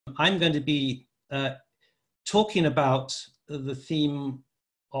I'm going to be talking about the theme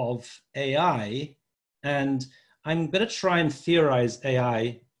of AI, and I'm going to try and theorize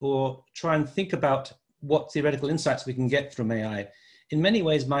AI, or try and think about what theoretical insights we can get from AI. In many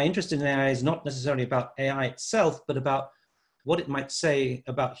ways, my interest in AI is not necessarily about AI itself, but about what it might say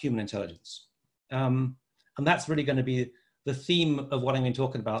about human intelligence. And that's really going to be the theme of what I'm going to be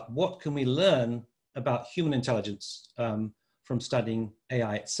talking about. What can we learn about human intelligence from studying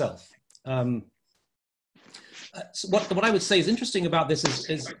AI itself? So what I would say is interesting about this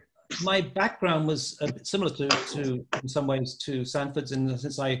is my background was a bit similar to in some ways to Sanford's, in the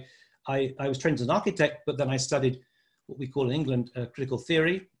sense I was trained as an architect, but then I studied what we call in England critical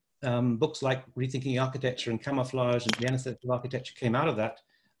theory. Books like Rethinking Architecture and Camouflage and The Anesthetic of Architecture came out of that.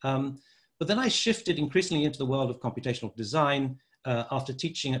 But then I shifted increasingly into the world of computational design after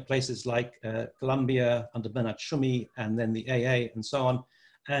teaching at places like Columbia under Bernard Tschumi, and then the AA and so on.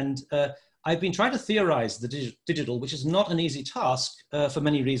 And I've been trying to theorize the digital, which is not an easy task for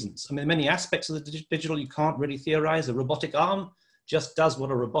many reasons. I mean, many aspects of the digital you can't really theorize. A robotic arm just does what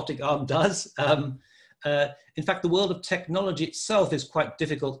a robotic arm does. In fact, the world of technology itself is quite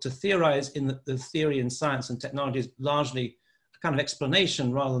difficult to theorize, in that the theory in science and technology is largely a kind of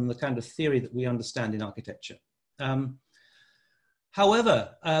explanation rather than the kind of theory that we understand in architecture.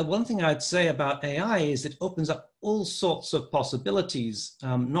 However, one thing I'd say about AI is it opens up all sorts of possibilities,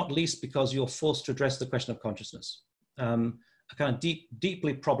 not least because you're forced to address the question of consciousness. A kind of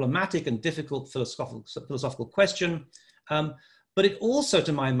deeply problematic and difficult philosophical question. But it also,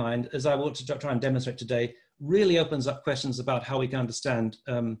 to my mind, as I want to try and demonstrate today, really opens up questions about how we can understand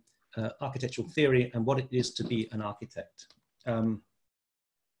architectural theory and what it is to be an architect.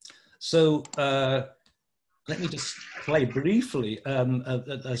 Let me just play briefly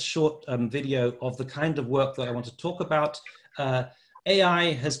a short video of the kind of work that I want to talk about.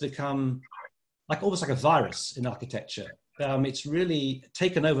 AI has become almost like a virus in architecture. It's really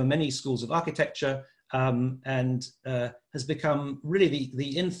taken over many schools of architecture and has become really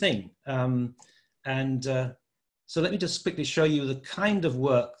the in thing. So let me just quickly show you the kind of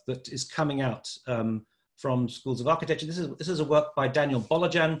work that is coming out from schools of architecture. This is a work by Daniel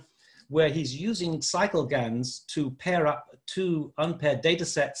Bolojan, where he's using cycle GANs to pair up two unpaired data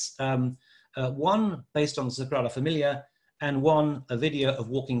sets, one based on the Sagrada Familia, and one a video of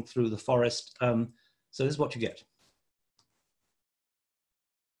walking through the forest. So this is what you get.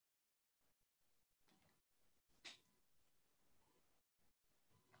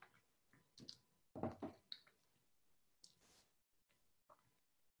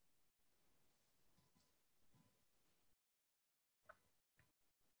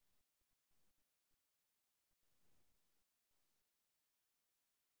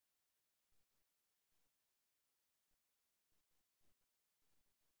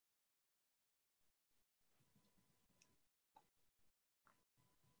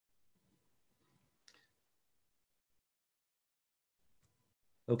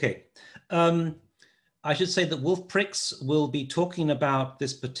 Okay, I should say that Wolf Prix will be talking about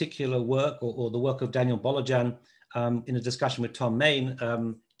this particular work, or the work of Daniel Bolojan, in a discussion with Tom Main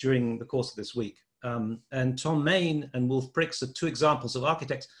during the course of this week. And Tom Main and Wolf Prix are two examples of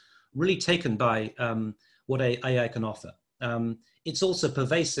architects really taken by what AI can offer. It's also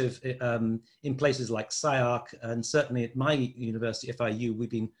pervasive in places like SCI-Arc, and certainly at my university, FIU, we've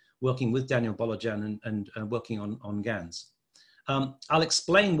been working with Daniel Bolojan and working on GANs. I'll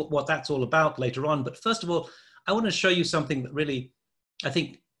explain what that's all about later on, but first of all, I want to show you something that really, I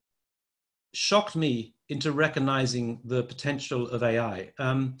think, shocked me into recognizing the potential of AI.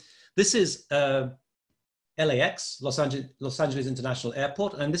 This is LAX, Los Angeles International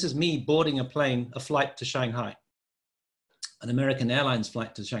Airport, and this is me boarding a flight to Shanghai, an American Airlines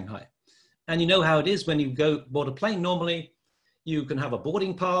flight to Shanghai. And you know how it is when you go board a plane. Normally, you can have a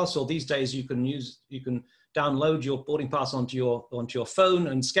boarding pass, or these days you can download your boarding pass onto your phone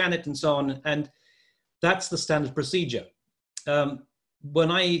and scan it and so on. And that's the standard procedure.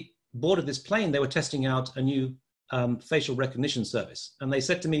 When I boarded this plane, they were testing out a new facial recognition service. And they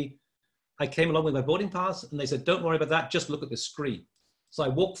said to me, I came along with my boarding pass, and they said, don't worry about that, just look at the screen. So I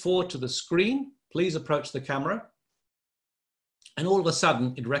walked forward to the screen, please approach the camera. And all of a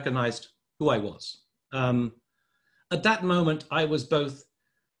sudden, it recognized who I was. At that moment, I was both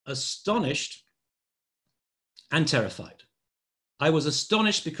astonished and terrified. I was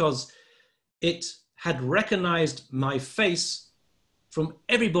astonished because it had recognized my face from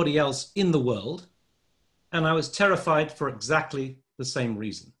everybody else in the world, and I was terrified for exactly the same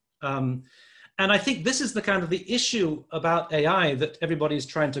reason. And I think this is the kind of the issue about AI that everybody is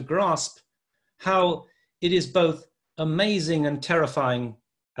trying to grasp, how it is both amazing and terrifying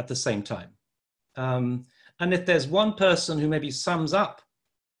at the same time. And if there's one person who maybe sums up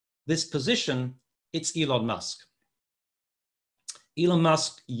this position, it's Elon Musk. Elon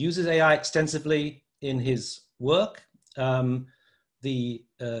Musk uses AI extensively in his work. The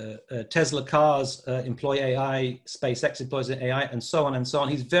Tesla cars employ AI, SpaceX employs AI, and so on and so on.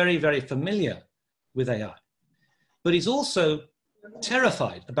 He's very, very familiar with AI. But he's also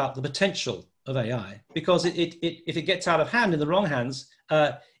terrified about the potential of AI, because if it gets out of hand in the wrong hands,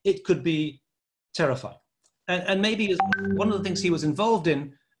 it could be terrifying. And maybe one of the things he was involved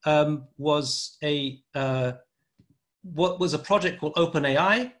in was what was a project called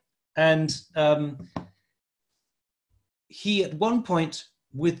OpenAI, and he at one point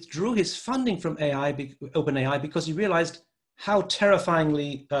withdrew his funding from OpenAI because he realized how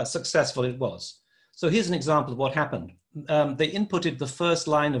terrifyingly successful it was. So here's an example of what happened. They inputted the first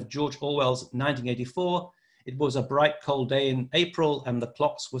line of George Orwell's 1984. It was a bright, cold day in April, and the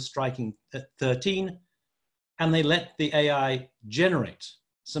clocks were striking at 13. And they let the AI generate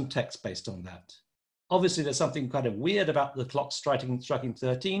some text based on that. Obviously, there's something kind of weird about the clock striking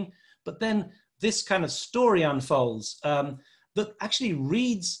 13, but then this kind of story unfolds that actually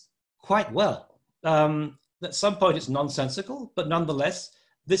reads quite well. At some point, it's nonsensical, but nonetheless,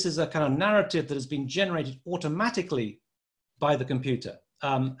 this is a kind of narrative that has been generated automatically by the computer,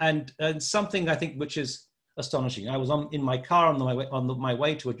 and something I think which is astonishing. I was in my car on my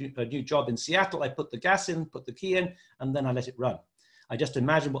way to a new job in Seattle. I put the gas in, put the key in, and then I let it run. I just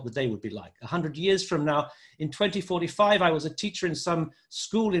imagined what the day would be like. 100 years from now, in 2045, I was a teacher in some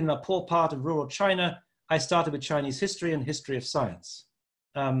school in a poor part of rural China. I started with Chinese history and history of science.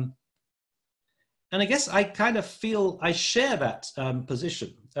 And I guess I kind of feel I share that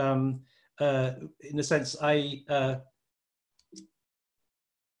position. In a sense, I'm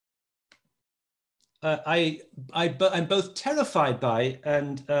both terrified by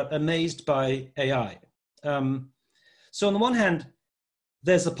and amazed by AI. So on the one hand,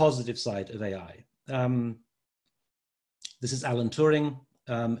 there's the positive side of AI. This is Alan Turing,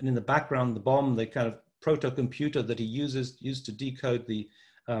 and in the background, the bomb, the kind of proto-computer that he used to decode the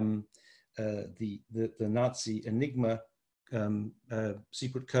Nazi Enigma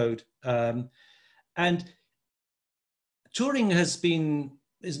secret code. And Turing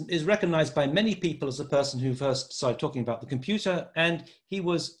is recognized by many people as the person who first started talking about the computer, and he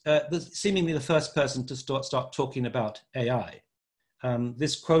was seemingly the first person to start talking about AI.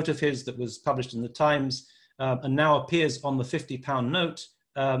 This quote of his that was published in the Times and now appears on the £50 note,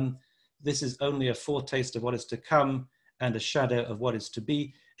 this is only a foretaste of what is to come and a shadow of what is to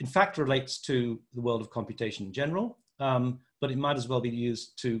be, in fact relates to the world of computation in general, but it might as well be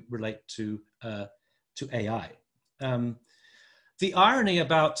used to relate to AI. The irony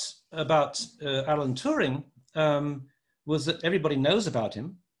about Alan Turing was that everybody knows about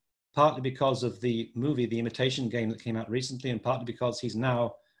him, partly because of the movie The Imitation Game that came out recently, and partly because he's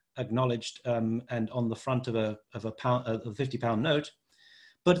now acknowledged and on the front of a £50 note.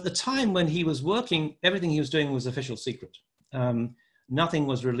 But at the time when he was working, everything he was doing was official secret. Nothing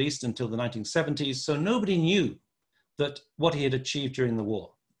was released until the 1970s, so nobody knew that what he had achieved during the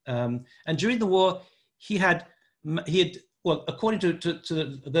war. And during the war, he had, well, according to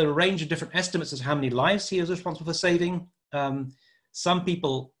the range of different estimates as to how many lives he was responsible for saving, some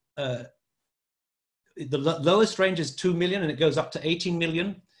people, the lowest range is 2 million and it goes up to 18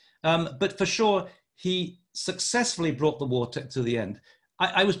 million. But for sure, he successfully brought the war to the end.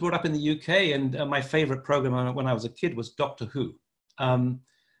 I was brought up in the UK, and my favorite program when I was a kid was Doctor Who.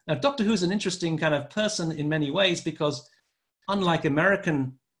 Now, Doctor Who is an interesting kind of person in many ways, because unlike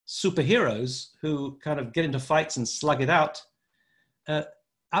American superheroes who kind of get into fights and slug it out,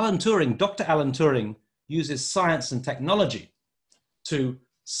 Alan Turing, Dr. Alan Turing, uses science and technology to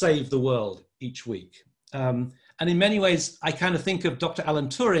save the world each week. And in many ways, I kind of think of Dr. Alan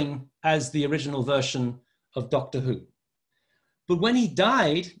Turing as the original version of Doctor Who. But when he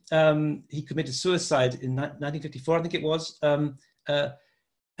died, he committed suicide in 1954, I think it was.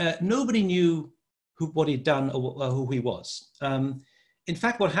 Nobody knew what he'd done or who he was. In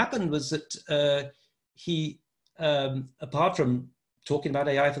fact, what happened was that he, apart from talking about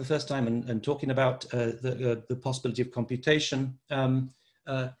AI for the first time and talking about the possibility of computation,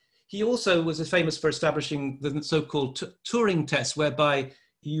 he also was famous for establishing the so-called Turing test, whereby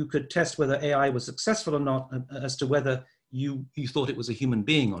you could test whether AI was successful or not as to whether you thought it was a human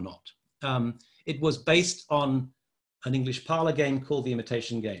being or not. It was based on an English parlor game called The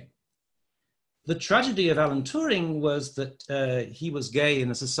Imitation Game. The tragedy of Alan Turing was that he was gay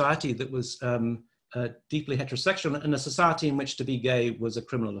in a society that was deeply heterosexual, and a society in which to be gay was a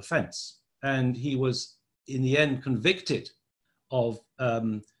criminal offense. And he was, in the end, convicted of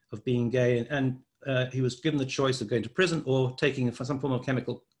being gay, and he was given the choice of going to prison or taking some form of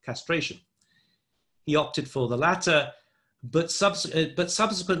chemical castration. He opted for the latter, but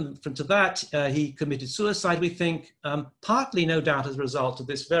subsequent to that, he committed suicide, we think, partly, no doubt, as a result of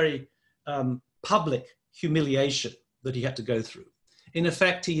this very public humiliation that he had to go through. In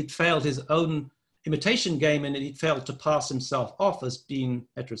effect, he had failed his own imitation game, and he failed to pass himself off as being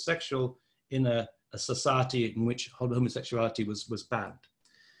heterosexual in a society in which homosexuality was banned.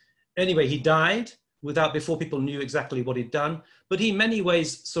 Anyway, he died before people knew exactly what he'd done, but he in many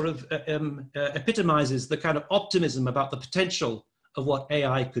ways sort of epitomizes the kind of optimism about the potential of what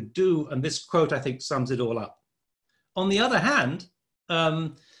AI could do, and this quote, I think, sums it all up. On the other hand,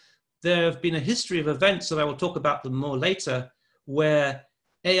 there have been a history of events, and I will talk about them more later, where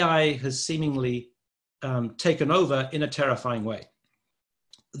AI has seemingly taken over in a terrifying way.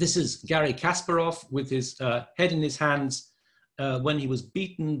 This is Garry Kasparov with his head in his hands when he was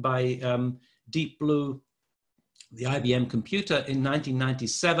beaten by Deep Blue, the IBM computer, in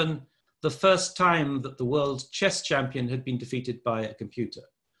 1997, the first time that the world chess champion had been defeated by a computer.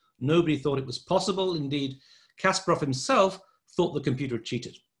 Nobody thought it was possible. Indeed, Kasparov himself thought the computer had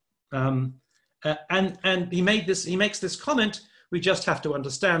cheated. And he makes this comment: we just have to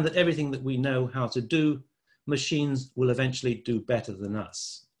understand that everything that we know how to do, machines will eventually do better than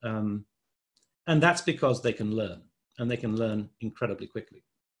us. And that's because they can learn, and they can learn incredibly quickly.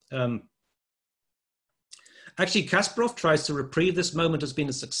 Actually, Kasparov tries to reprieve this moment as being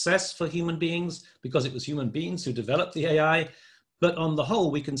a success for human beings because it was human beings who developed the AI. But on the whole,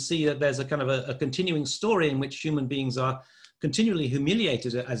 we can see that there's a kind of a continuing story in which human beings are continually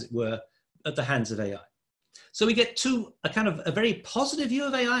humiliated, as it were, at the hands of AI. So we get a very positive view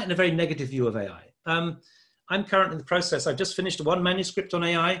of AI and a very negative view of AI. I'm currently in the process. I've just finished one manuscript on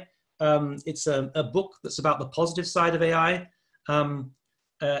AI. It's a book that's about the positive side of AI.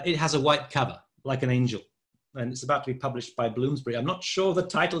 It has a white cover, like an angel, and it's about to be published by Bloomsbury. I'm not sure the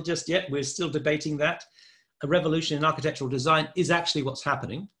title just yet. We're still debating that. A revolution in architectural design is actually what's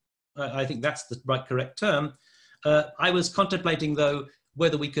happening. I think that's the correct term. I was contemplating, though,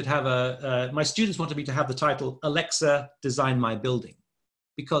 whether we could have my students wanted me to have the title Alexa, Design My Building,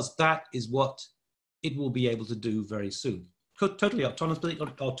 because that is what it will be able to do very soon. Totally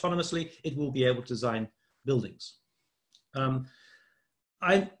autonomously, it will be able to design buildings.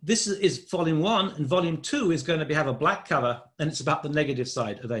 This is volume 1, and volume 2 is going to have a black cover, and it's about the negative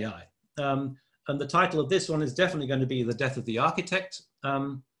side of AI. And the title of this one is definitely going to be The Death of the Architect,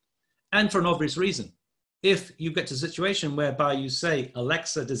 and for an obvious reason. If you get to a situation whereby you say,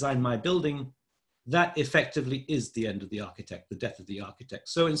 Alexa, design my building, that effectively is the end of the architect, the death of the architect.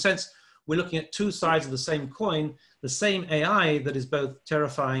 So in a sense, we're looking at two sides of the same coin, the same AI that is both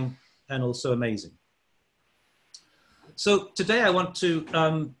terrifying and also amazing. So today I want to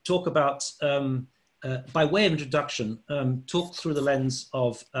talk about, by way of introduction, talk through the lens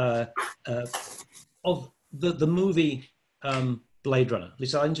of the movie Blade Runner. At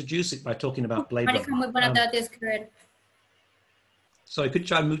least I'll introduce it by talking about Blade Runner. So I could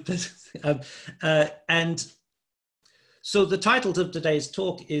try and move this. And so the title of today's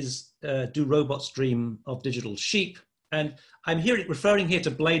talk is Do Robots Dream of Digital Sheep? And I'm referring here to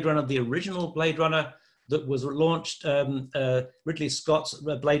Blade Runner, the original Blade Runner that was launched, Ridley Scott's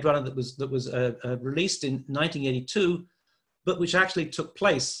Blade Runner that was released in 1982, but which actually took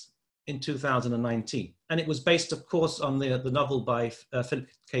place in 2019. And it was based, of course, on the novel by Philip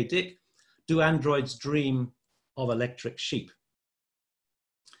K. Dick, Do Androids Dream of Electric Sheep?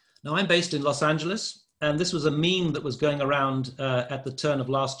 Now, I'm based in Los Angeles, and this was a meme that was going around at the turn of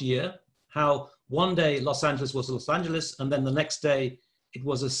last year, how one day Los Angeles was Los Angeles, and then the next day it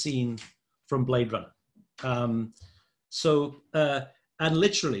was a scene from Blade Runner. And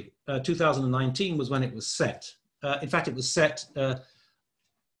literally 2019 was when it was set. In fact, it was set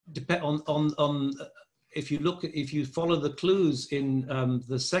if you follow the clues in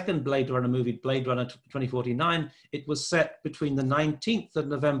the second Blade Runner movie, Blade Runner 2049, it was set between the 19th of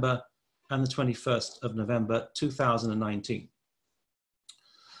November and the 21st of November 2019.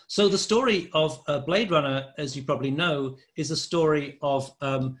 So the story of Blade Runner, as you probably know, is a story of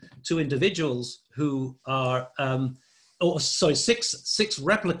two individuals who are, six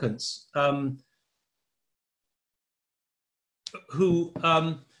replicants who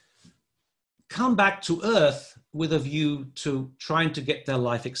come back to Earth with a view to trying to get their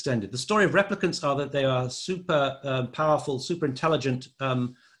life extended. The story of replicants are that they are super powerful, super intelligent,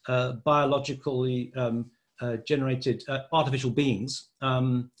 biologically generated artificial beings,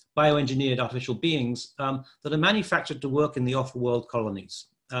 bioengineered artificial beings that are manufactured to work in the off-world colonies.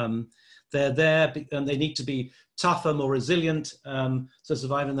 They're there and they need to be tougher, more resilient, so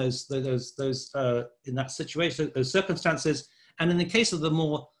survive in those in that situation, those circumstances. And in the case of the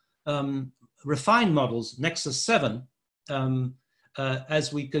more refined models, Nexus 7,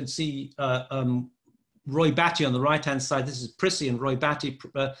 as we could see, Roy Batty on the right-hand side. This is Prissy and Roy Batty.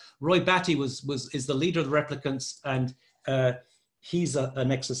 Roy Batty is the leader of the replicants, and he's a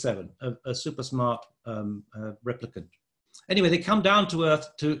Nexus 7, a super smart replicant. Anyway, they come down to Earth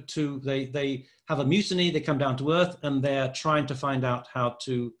they have a mutiny. They come down to Earth, and they're trying to find out how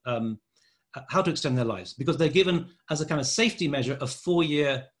to extend their lives, because they're given as a kind of safety measure a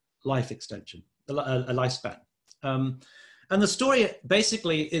 4-year life extension, a lifespan. And the story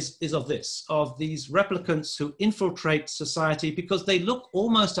basically is of these replicants who infiltrate society because they look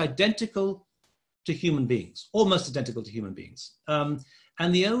almost identical to human beings,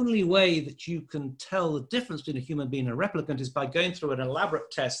 and the only way that you can tell the difference between a human being and a replicant is by going through an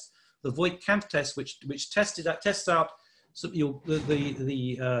elaborate test, the Voigt-Kampff test, which tests out, so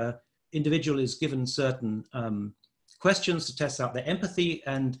the individual is given certain questions to test out their empathy,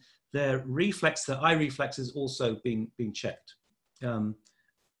 and their eye reflex is also being checked.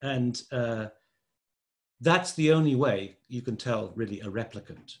 That's the only way you can tell really a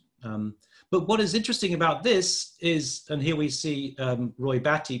replicant. But what is interesting about this is, and here we see Roy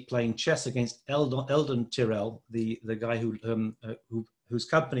Batty playing chess against Eldon Tyrrell, the guy whose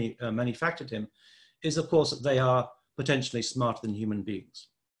company manufactured him, is of course that they are potentially smarter than human beings.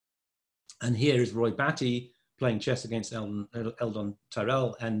 And here is Roy Batty playing chess against Eldon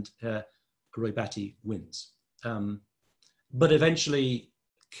Tyrrell, and Roy Batty wins, but eventually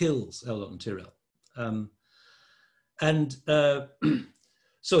kills Eldon Tyrrell.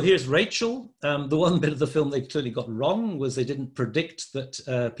 So here's Rachel. The one bit of the film they clearly got wrong was they didn't predict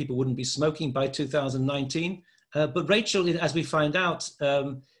that people wouldn't be smoking by 2019. But Rachel, as we find out,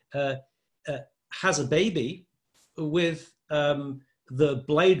 has a baby with the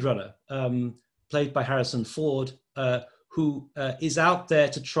Blade Runner, played by Harrison Ford, who is out there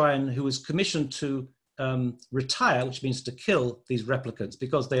to try and, who is commissioned to retire, which means to kill these replicants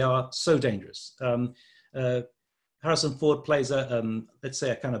because they are so dangerous. Harrison Ford plays let's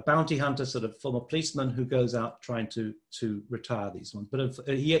say a kind of bounty hunter, sort of former policeman who goes out trying to retire these ones. But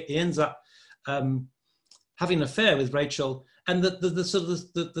he ends up having an affair with Rachel, and the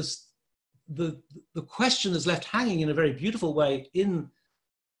question that's left hanging in a very beautiful way in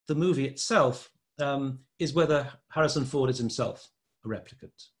the movie itself is whether Harrison Ford is himself a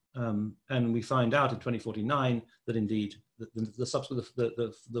replicant. And we find out in 2049 that indeed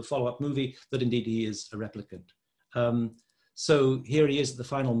the follow-up movie that indeed he is a replicant. So here he is at the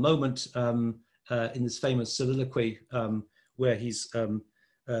final moment in this famous soliloquy where he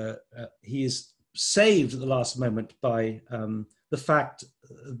is saved at the last moment by the fact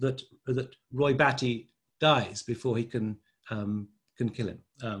that Roy Batty dies before he can kill him,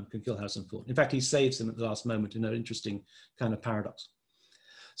 can kill Harrison Ford. In fact, he saves him at the last moment in an interesting kind of paradox.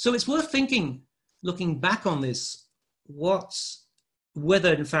 So it's worth thinking, looking back on this,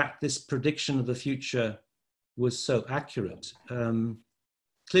 whether in fact this prediction of the future was so accurate.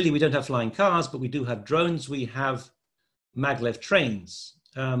 Clearly we don't have flying cars, but we do have drones. We have maglev trains.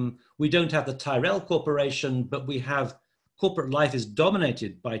 We don't have the Tyrrell Corporation, but we have corporate life is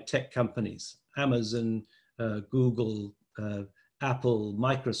dominated by tech companies, Amazon, Google, Apple,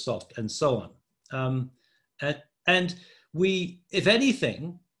 Microsoft, and so on. And we, if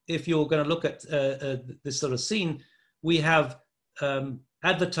anything, if you're going to look at this sort of scene, we have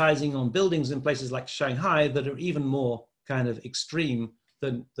advertising on buildings in places like Shanghai that are even more kind of extreme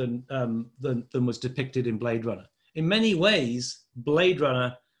than was depicted in Blade Runner. In many ways, Blade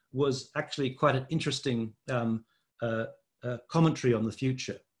Runner was actually quite an interesting commentary on the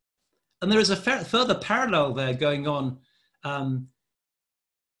future. And there is a further parallel there going on. And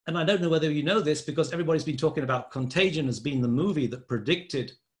I don't know whether you know this, because everybody's been talking about Contagion as being the movie that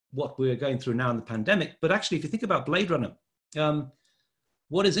predicted what we're going through now in the pandemic. But actually, if you think about Blade Runner,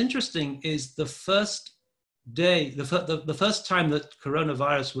 what is interesting is the first day, the first time that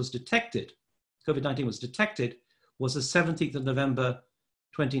coronavirus was detected, COVID-19 was detected, was the 17th of November,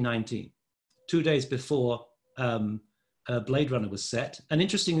 2019, 2 days before Blade Runner was set. And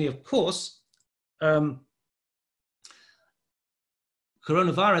interestingly, of course, coronavirus,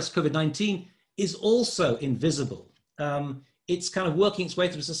 COVID-19, is also invisible. It's kind of working its way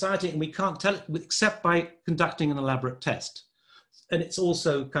through society, and we can't tell it except by conducting an elaborate test. And it's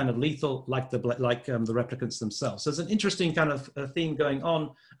also kind of lethal, like the replicants themselves. So there's an interesting kind of theme going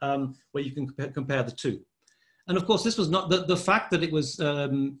on where you can compare the two. And of course, this was not the fact that it was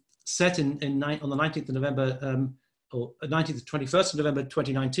set on the 19th of November, or 19th to 21st of November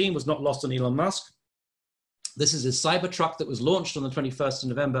 2019 was not lost on Elon Musk. This is a Cybertruck that was launched on the 21st of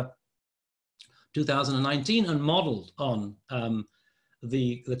November 2019 and modeled on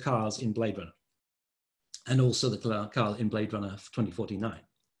the cars in Blade Runner, and also the car in Blade Runner 2049.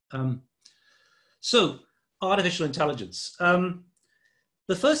 So artificial intelligence.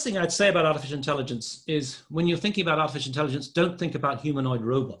 The first thing I'd say about artificial intelligence is, when you're thinking about artificial intelligence, don't think about humanoid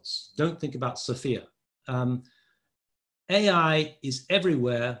robots. Don't think about Sophia. AI is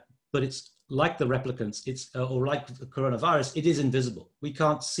everywhere, but it's like the replicants, or like the coronavirus, it is invisible. We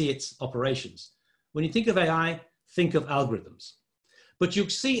can't see its operations. When you think of AI, think of algorithms. But you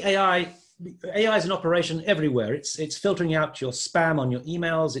see AI is an operation everywhere. It's filtering out your spam on your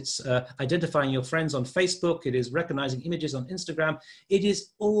emails. It's identifying your friends on Facebook. It is recognizing images on Instagram. It is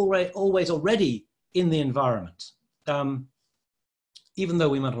always already in the environment, even though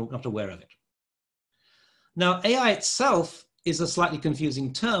we might not be aware of it. Now, AI itself is a slightly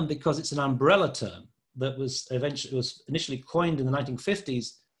confusing term because it's an umbrella term that was initially coined in the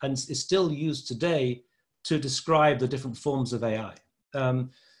 1950s and is still used today to describe the different forms of AI.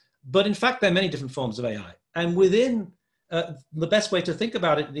 But in fact, there are many different forms of AI. And within the best way to think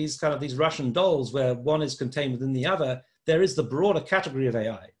about it, these Russian dolls, where one is contained within the other, there is the broader category of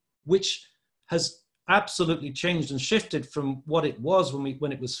AI, which has absolutely changed and shifted from what it was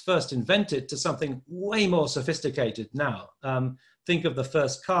when it was first invented to something way more sophisticated now. Think of the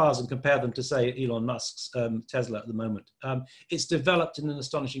first cars and compare them to, say, Elon Musk's Tesla at the moment. It's developed in an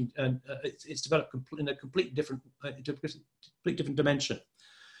astonishing, it's developed in a completely different dimension.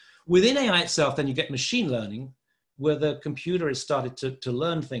 Within AI itself, then you get machine learning, where the computer has started to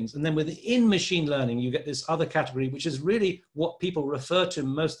learn things. And then within machine learning, you get this other category, which is really what people refer to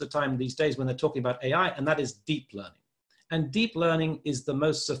most of the time these days when they're talking about AI, and that is deep learning. And deep learning is the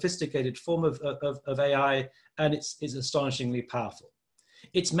most sophisticated form of AI, and it's astonishingly powerful.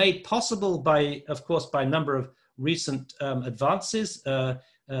 It's made possible by, of course, by a number of recent advances,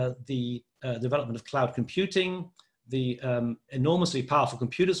 the development of cloud computing, the enormously powerful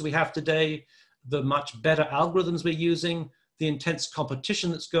computers we have today, the much better algorithms we're using, the intense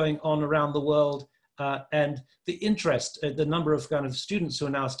competition that's going on around the world, and the interest, the number of students who are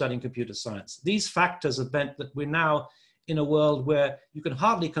now studying computer science. These factors have meant that we're now in a world where you can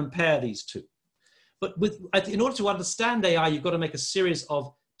hardly compare these two. But in order to understand AI, you've got to make a series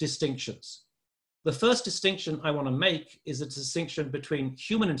of distinctions. The first distinction I want to make is a distinction between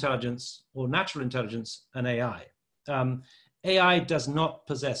human intelligence or natural intelligence and AI. AI does not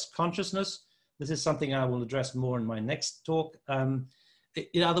possess consciousness. This is something I will address more in my next talk.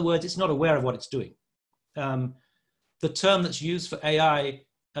 In other words, it's not aware of what it's doing. The term that's used for AI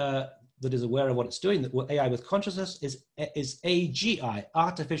that is aware of what it's doing, that AI with consciousness, is AGI,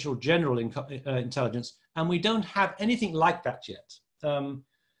 Artificial General Intelligence, and we don't have anything like that yet.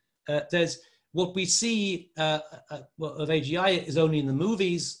 There's what we see of AGI is only in the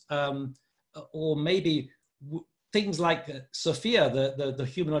movies, or maybe things like Sophia, the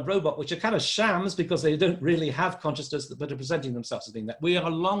humanoid robot, which are kind of shams because they don't really have consciousness, but are presenting themselves as being that. We are a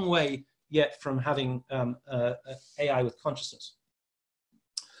long way yet from having AI with consciousness.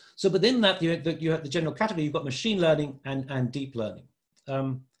 So within that, you have the general category, you've got machine learning and deep learning.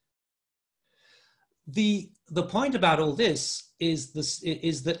 The point about all this is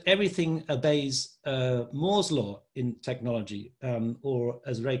that everything obeys Moore's law in technology, or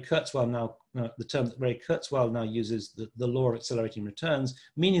as Ray Kurzweil now, the term that Ray Kurzweil now uses, the law of accelerating returns,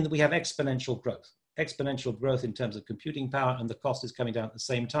 meaning that we have exponential growth. Exponential growth in terms of computing power, and the cost is coming down at the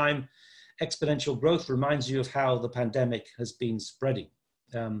same time. Exponential growth reminds you of how the pandemic has been spreading.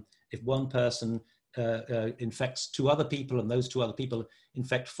 If one person infects 2 other people, and those 2 other people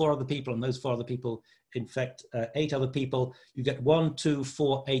infect 4 other people, and those 4 other people infect 8 other people, you get 1, 2,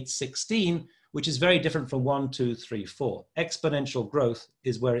 4, 8, 16, which is very different from 1, 2, 3, 4. Exponential growth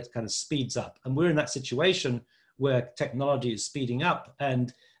is where it kind of speeds up. And we're in that situation where technology is speeding up.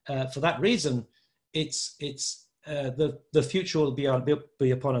 And for that reason, the future will be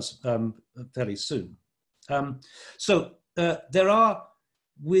upon us fairly soon. So there are,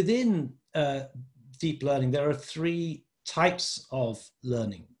 within deep learning, there are 3 types of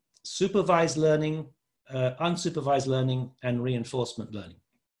learning: supervised learning, unsupervised learning, and reinforcement learning.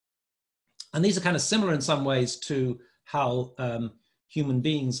 And these are kind of similar in some ways to how human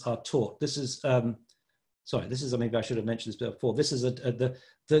beings are taught. This is, maybe I should have mentioned this before. This is the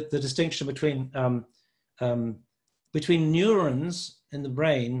distinction between neurons in the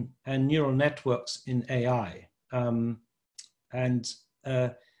brain and neural networks in AI.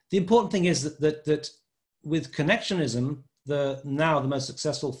 The important thing is that with connectionism, now the most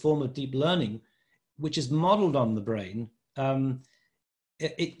successful form of deep learning, which is modeled on the brain,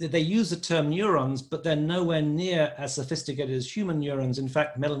 they use the term neurons, but they're nowhere near as sophisticated as human neurons. In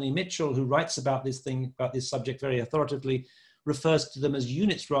fact, Melanie Mitchell, who writes about this subject very authoritatively, refers to them as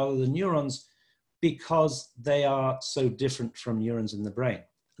units rather than neurons because they are so different from neurons in the brain.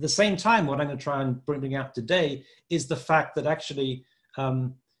 At the same time, what I'm going to try and bring out today is the fact that actually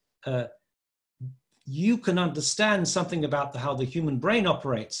you can understand something about how the human brain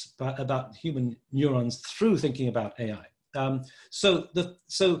operates, about human neurons through thinking about AI.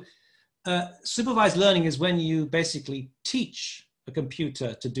 Supervised learning is when you basically teach a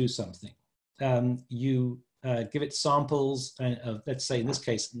computer to do something. You give it samples, let's say in this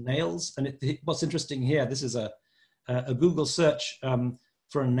case, nails. And what's interesting here, this is a Google search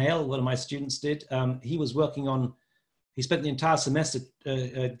for a nail, one of my students did. He spent the entire semester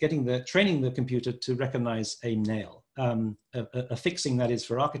training the computer to recognize a nail, a fixing that is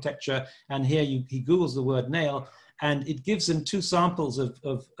for architecture. And here he Googles the word nail, and it gives him two samples of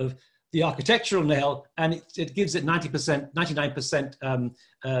the architectural nail, and it gives it 99%,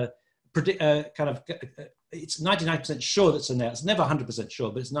 it's 99% sure that's a nail. It's never 100% sure,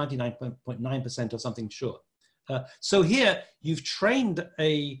 but it's 99.9% or something sure. So here you've trained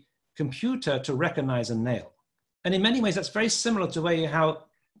a computer to recognize a nail. And in many ways, that's very similar to how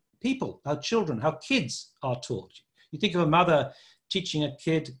children, how kids are taught. You think of a mother teaching a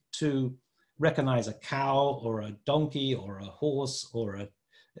kid to recognize a cow or a donkey or a horse or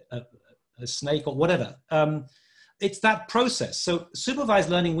a snake or whatever. It's that process. So supervised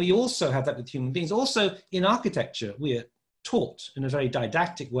learning, we also have that with human beings. Also in architecture, we are taught in a very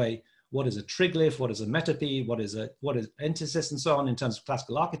didactic way what is a triglyph, what is a metope, what is entasis, and so on in terms of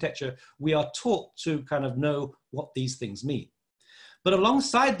classical architecture. We are taught to kind of know what these things mean. But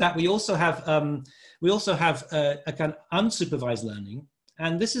alongside that, we also have a kind of unsupervised learning.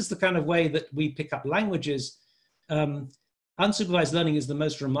 And this is the kind of way that we pick up languages. Unsupervised learning is the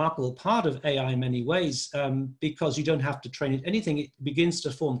most remarkable part of AI in many ways because you don't have to train it anything. It begins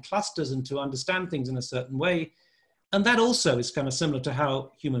to form clusters and to understand things in a certain way. And that also is kind of similar to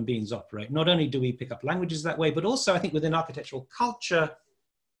how human beings operate. Not only do we pick up languages that way, but also I think within architectural culture,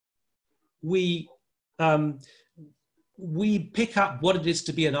 we pick up what it is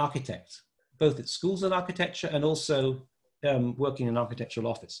to be an architect, both at schools of architecture and also working in an architectural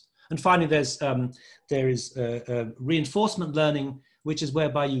office. And finally, there is reinforcement learning, which is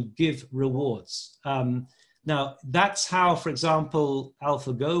whereby you give rewards. Now, that's how, for example,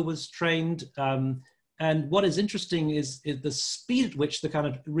 AlphaGo was trained. And what is interesting is the speed at which the kind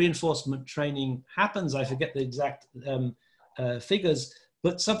of reinforcement training happens. I forget the exact figures,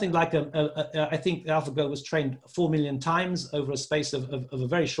 but something like I think AlphaGo was trained 4 million times over a space of a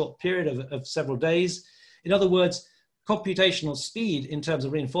very short period of several days. In other words, computational speed in terms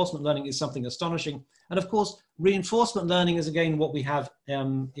of reinforcement learning is something astonishing. And of course, reinforcement learning is again what we have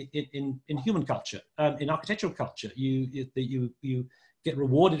in human culture, in architectural culture. You get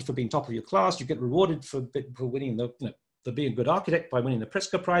rewarded for being top of your class. You get rewarded for winning for being a good architect by winning the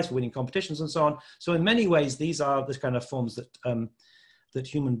Pritzker Prize, for winning competitions and so on. So in many ways, these are the kind of forms that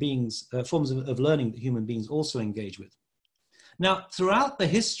human beings, forms of learning that human beings also engage with. Now, throughout the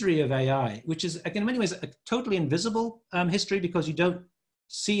history of AI, which is, again, in many ways, a totally invisible history because you don't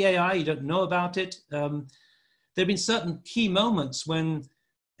see AI, you don't know about it. There have been certain key moments when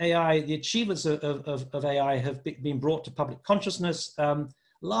the achievements of AI have been brought to public consciousness,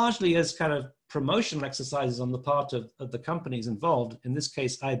 largely as kind of promotional exercises on the part of the companies involved, in this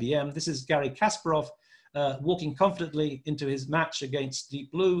case, IBM. This is Garry Kasparov walking confidently into his match against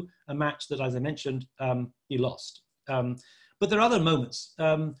Deep Blue, a match that, as I mentioned, he lost. But there are other moments.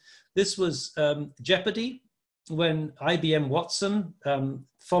 This was Jeopardy, when IBM Watson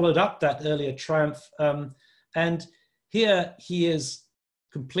followed up that earlier triumph. And here he is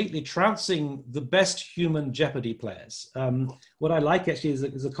completely trouncing the best human Jeopardy players. What I like actually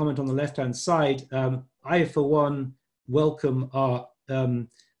is a comment on the left-hand side. I, for one, welcome our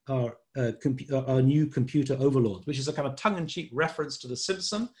new computer overlords, which is a kind of tongue-in-cheek reference to the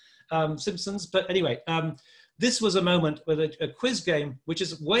Simpsons. But anyway, this was a moment with a quiz game, which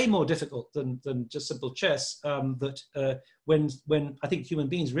is way more difficult than just simple chess, when I think human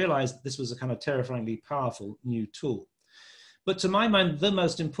beings realized that this was a kind of terrifyingly powerful new tool. But to my mind, the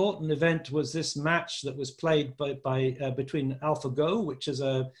most important event was this match that was played between AlphaGo, which is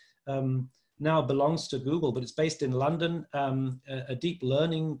now belongs to Google, but it's based in London, a deep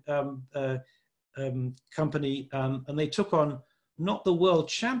learning company, and they took on not the world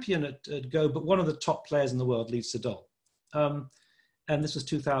champion at Go, but one of the top players in the world, Lee Sedol. And this was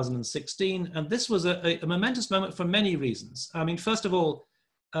 2016, and this was a momentous moment for many reasons. I mean, first of all,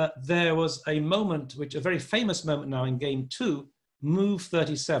 there was a moment, a very famous moment now in game 2, move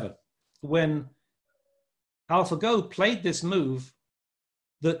 37, when AlphaGo played this move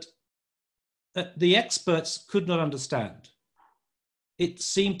that the experts could not understand. It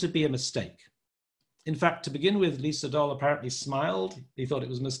seemed to be a mistake. In fact, to begin with, Lee Sedol apparently smiled. He thought it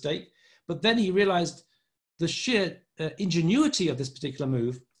was a mistake. But then he realized the sheer ingenuity of this particular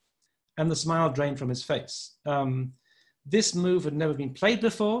move, and the smile drained from his face. This move had never been played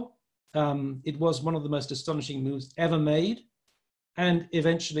before. It was one of the most astonishing moves ever made. And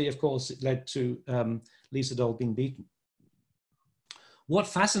eventually, of course, it led to Lee Sedol being beaten. What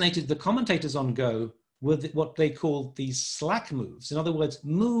fascinated the commentators on Go were what they called these slack moves. In other words,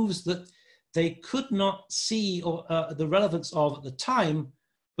 moves that they could not see or the relevance of at the time,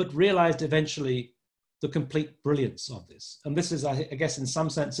 but realized eventually the complete brilliance of this. And this is, I guess, in some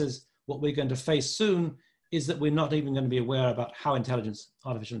senses, what we're going to face soon is that we're not even going to be aware about how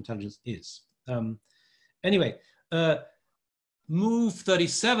artificial intelligence is. Anyway, Move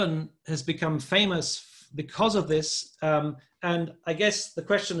 37 has become famous because of this. And I guess the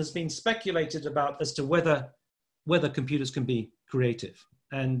question has been speculated about as to whether computers can be creative.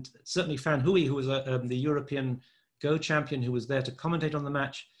 And certainly Fan Hui, who was the European Go champion who was there to commentate on the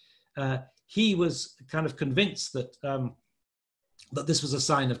match, he was kind of convinced that, that this was a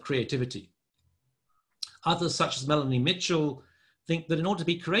sign of creativity. Others, such as Melanie Mitchell, think that in order to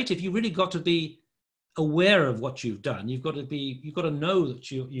be creative, you really got to be aware of what you've done. You've got to know that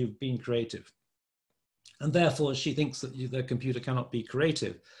you've been creative. And therefore, she thinks that the computer cannot be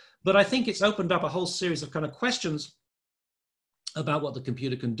creative. But I think it's opened up a whole series of kind of questions about what the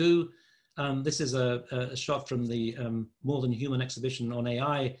computer can do. This is a shot from the More Than Human exhibition on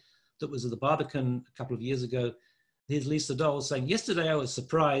AI that was at the Barbican a couple of years ago. Here's Lee Sedol saying, "Yesterday I was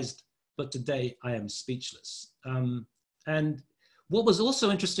surprised, but today I am speechless." And what was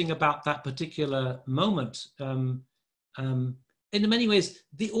also interesting about that particular moment, in many ways,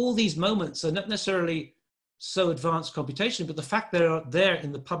 all these moments are not necessarily so advanced computation, but the fact they're there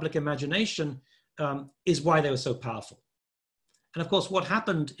in the public imagination is why they were so powerful. And of course, what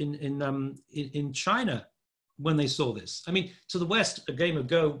happened in China when they saw this? I mean, to the West, a game of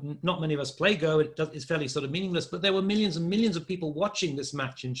Go, not many of us play Go, it's fairly sort of meaningless, but there were millions and millions of people watching this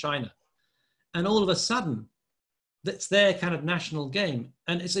match in China. And all of a sudden, that's their kind of national game.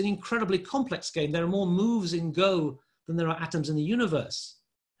 And it's an incredibly complex game. There are more moves in Go than there are atoms in the universe.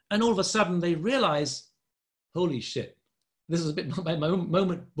 And all of a sudden they realize, holy shit, this is a bit my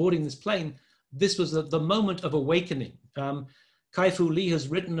moment boarding this plane. This was the moment of awakening. Kai-Fu Lee has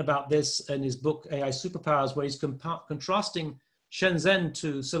written about this in his book, AI Superpowers, where he's contrasting Shenzhen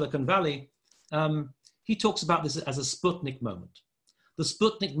to Silicon Valley. He talks about this as a Sputnik moment. The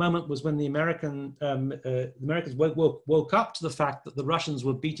Sputnik moment was when the Americans woke up to the fact that the Russians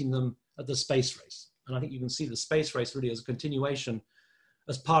were beating them at the space race. And I think you can see the space race really as a continuation,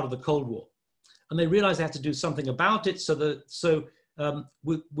 as part of the Cold War. And they realized they had to do something about it. So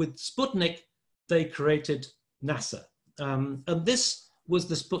with Sputnik, they created NASA. And this was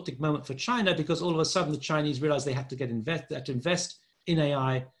the Sputnik moment for China, because all of a sudden the Chinese realized they had to invest in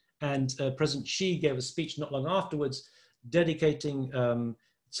AI. And President Xi gave a speech not long afterwards, dedicating,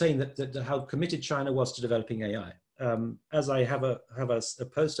 saying that how committed China was to developing AI. As I have a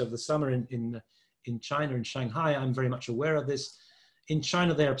post over the summer in China, in Shanghai, I'm very much aware of this. In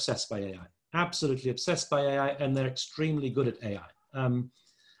China, they're obsessed by AI, absolutely obsessed by AI, and they're extremely good at AI.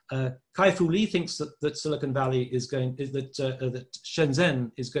 Kai-Fu Lee thinks that Silicon Valley is that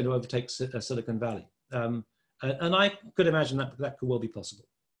Shenzhen is going to overtake Silicon Valley. And I could imagine that could well be possible.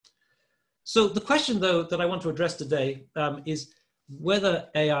 So the question, though, that I want to address today is whether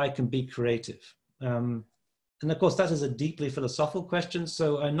AI can be creative. And of course, that is a deeply philosophical question.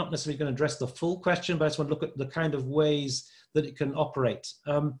 So I'm not necessarily going to address the full question, but I just want to look at the kind of ways that it can operate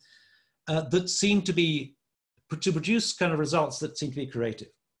that seem to produce kind of results that seem to be creative.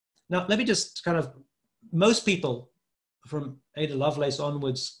 Now, let me just most people from Ada Lovelace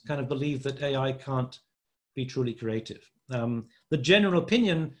onwards kind of believe that AI can't be truly creative. The general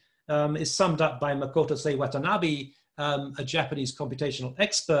opinion is summed up by Makoto Sei Watanabe, a Japanese computational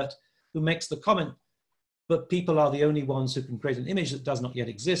expert, who makes the comment, but people are the only ones who can create an image that does not yet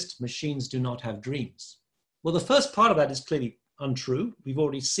exist. Machines do not have dreams. Well, the first part of that is clearly untrue. We've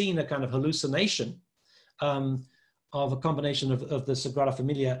already seen a kind of hallucination of a combination of the Sagrada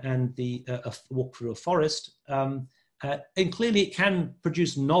Familia and the walk through a forest. And clearly it can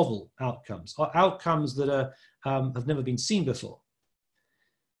produce novel outcomes, or outcomes that have never been seen before.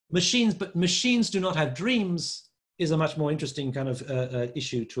 But machines do not have dreams is a much more interesting kind of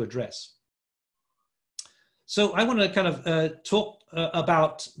issue to address. So I want to kind of talk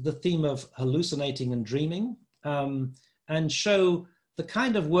about the theme of hallucinating and dreaming. and show the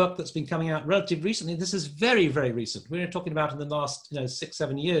kind of work that's been coming out relatively recently. This is very, very recent. We're talking about in the last 6,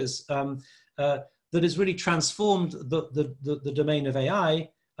 7 years that has really transformed the domain of AI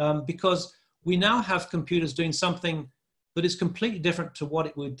because we now have computers doing something that is completely different to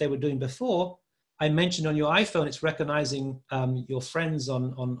what they were doing before. I mentioned on your iPhone, it's recognizing your friends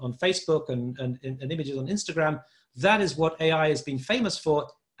on Facebook and images on Instagram. That is what AI has been famous for,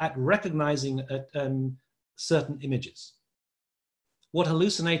 at recognizing certain images. What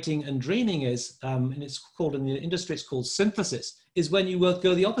hallucinating and dreaming is, and it's called in the industry, it's called synthesis, is when you will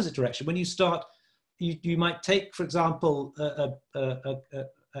go the opposite direction. When you start, you might take, for example,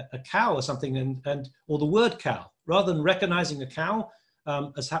 a cow or something, or the word cow. Rather than recognizing a cow,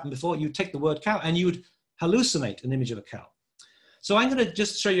 as happened before, you take the word cow and you would hallucinate an image of a cow. So I'm going to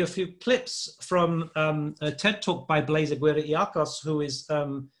just show you a few clips from a TED talk by Blaise Aguirre-Iacos, who is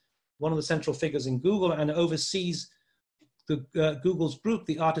one of the central figures in Google and oversees Google's group,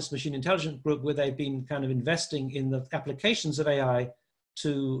 the Artist Machine Intelligence Group, where they've been kind of investing in the applications of AI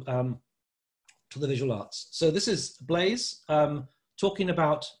to the visual arts. So this is Blaise talking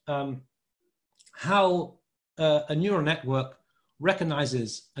about how a neural network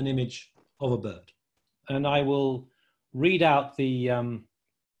recognizes an image of a bird. And I will read out the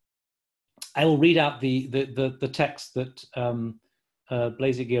text that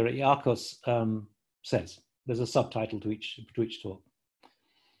Blaise Aguirre-Iacos says. There's a subtitle to each talk.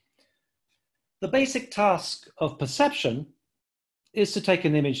 The basic task of perception is to take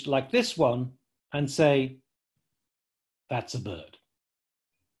an image like this one and say, that's a bird.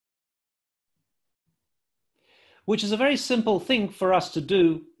 Which is a very simple thing for us to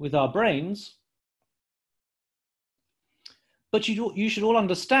do with our brains. But you should all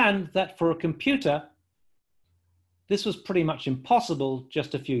understand that for a computer, this was pretty much impossible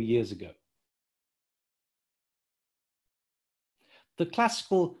just a few years ago. The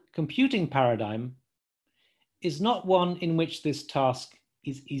classical computing paradigm is not one in which this task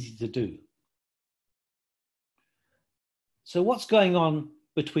is easy to do. So what's going on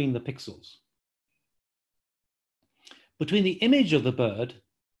between the pixels? Between the image of the bird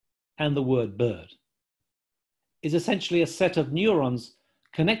and the word bird is essentially a set of neurons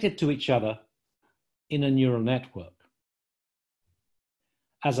connected to each other in a neural network,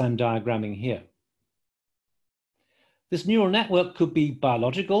 as I'm diagramming here. This neural network could be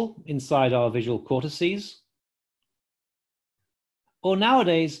biological inside our visual cortices, or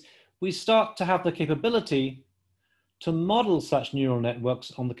nowadays we start to have the capability to model such neural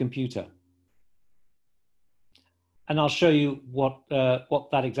networks on the computer. And I'll show you what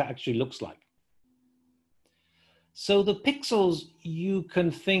that actually looks like. So the pixels you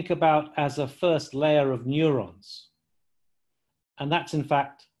can think about as a first layer of neurons. And that's in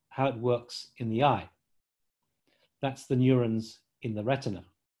fact how it works in the eye. That's the neurons in the retina.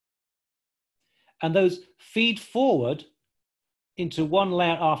 And those feed forward into one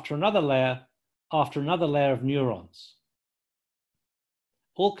layer after another layer of neurons,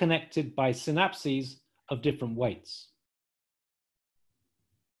 all connected by synapses of different weights.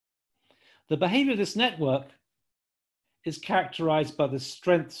 The behavior of this network is characterized by the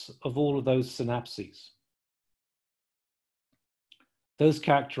strengths of all of those synapses. Those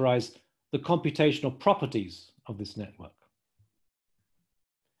characterize the computational properties of this network.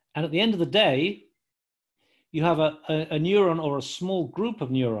 And at the end of the day, you have a neuron or a small group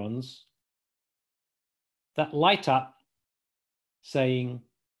of neurons that light up saying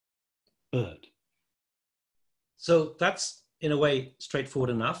bird. So that's in a way straightforward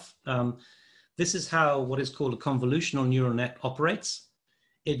enough. This is how what is called a convolutional neural net operates.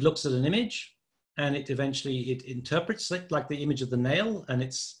 It looks at an image and it interprets it like the image of the nail, and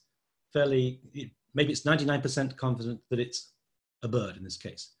it's maybe it's 99% confident that it's a bird in this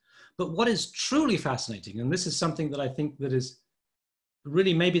case. But what is truly fascinating, and this is something that I think that is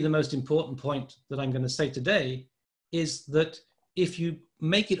really maybe the most important point that I'm going to say today, is that if you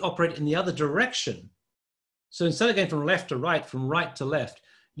make it operate in the other direction, so instead of going from left to right, from right to left,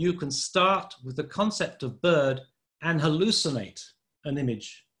 you can start with the concept of bird and hallucinate an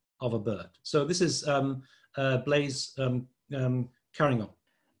image of a bird. So this is Blaise carrying on.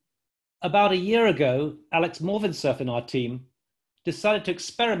 About a year ago, Alex Morvinsurf in our team decided to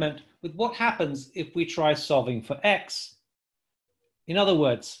experiment with what happens if we try solving for X. In other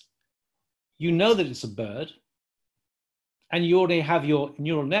words, you know that it's a bird, and you already have your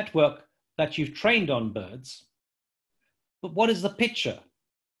neural network that you've trained on birds. But what is the picture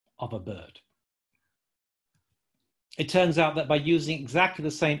of a bird? It turns out that by using exactly the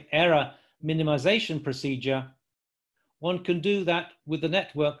same error minimization procedure, one can do that with the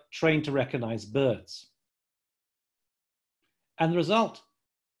network trained to recognize birds. And the result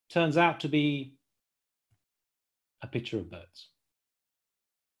turns out to be a picture of birds.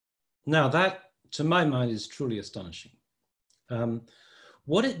 Now that, to my mind, is truly astonishing.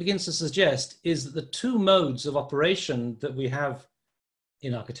 What it begins to suggest is that the two modes of operation that we have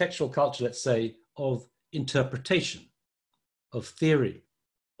in architectural culture, let's say, of interpretation, of theory,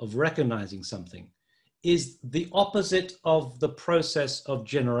 of recognizing something, is the opposite of the process of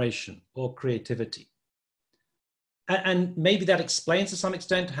generation or creativity. And maybe that explains to some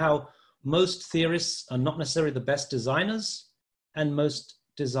extent how most theorists are not necessarily the best designers, and most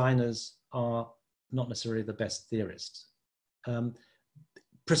designers are not necessarily the best theorists.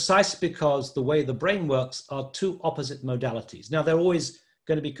 Precisely because the way the brain works are two opposite modalities. Now, they're always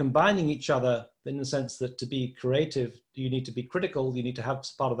going to be combining each other in the sense that to be creative, you need to be critical, you need to have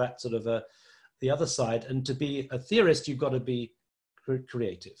part of that sort of the other side, and to be a theorist, you've got to be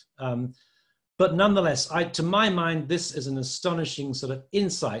creative. But nonetheless, to my mind, this is an astonishing sort of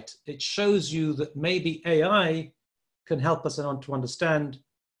insight. It shows you that maybe AI can help us to understand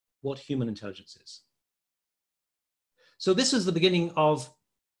what human intelligence is. So this is the beginning of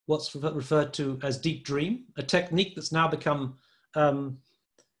what's referred to as deep dream, a technique that's now become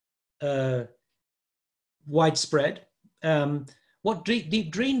widespread. What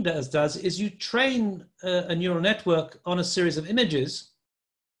deep dream does is you train a neural network on a series of images.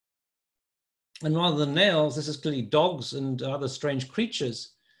 And rather than nails, this is clearly dogs and other strange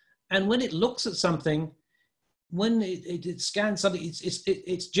creatures. And when it looks at something, when it scans something,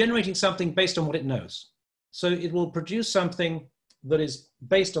 it's generating something based on what it knows. So it will produce something that is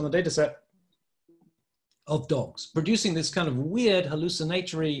based on the data set of dogs, producing this kind of weird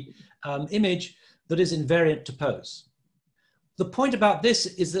hallucinatory image that is invariant to pose. The point about this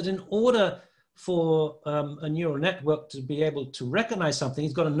is that in order for a neural network to be able to recognize something,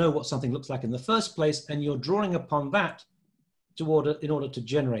 it's got to know what something looks like in the first place, and you're drawing upon that in order to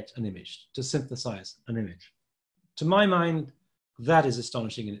generate an image, to synthesize an image. To my mind, that is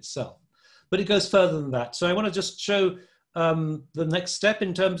astonishing in itself. But it goes further than that. So I want to just show the next step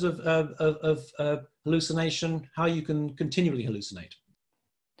in terms of hallucination, how you can continually hallucinate.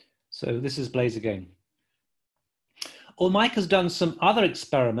 So this is Blaise again. Mike has done some other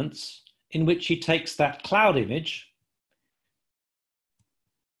experiments in which he takes that cloud image,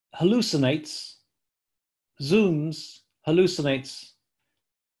 hallucinates, zooms, hallucinates,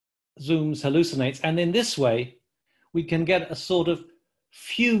 zooms, hallucinates, and in this way, we can get a sort of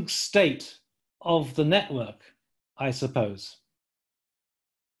fugue state of the network, I suppose,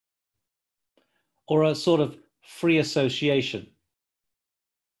 or a sort of free association,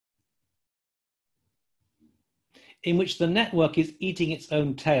 in which the network is eating its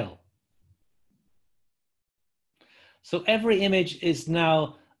own tail. So every image is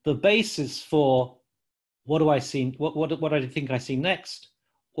now the basis for what do I see, what do I think I see next?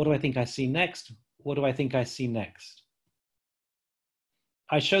 What do I think I see next? What do I think I see next?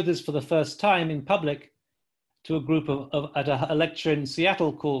 I showed this for the first time in public to a group at a lecture in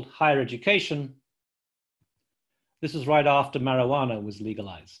Seattle called Higher Education. This was right after marijuana was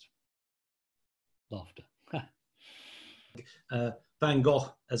legalized. Laughter. Van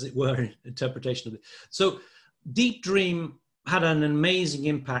Gogh, as it were, interpretation of it. So Deep Dream had an amazing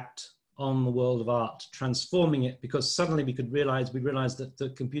impact on the world of art, transforming it, because suddenly we realized that the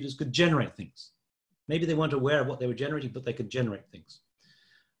computers could generate things. Maybe they weren't aware of what they were generating, but they could generate things.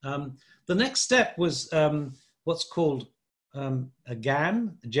 The next step was what's called a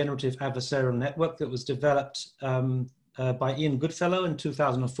GAN, a Generative Adversarial Network, that was developed by Ian Goodfellow in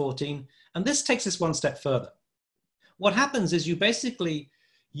 2014. And this takes us one step further. What happens is you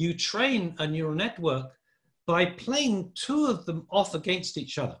train a neural network by playing two of them off against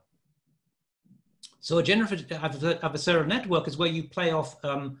each other. So a generative adversarial network is where you play off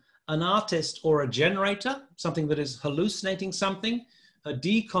an artist or a generator, something that is hallucinating something, a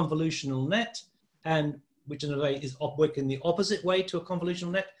deconvolutional net, and which in a way is working the opposite way to a convolutional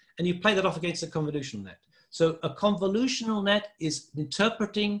net, and you play that off against a convolutional net. So a convolutional net is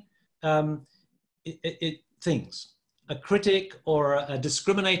interpreting things. A critic or a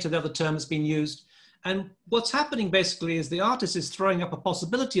discriminator, the other term has been used. And what's happening basically is the artist is throwing up a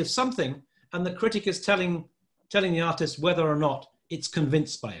possibility of something, and the critic is telling the artist whether or not it's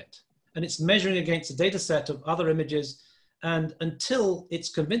convinced by it. And it's measuring against a data set of other images. And until it's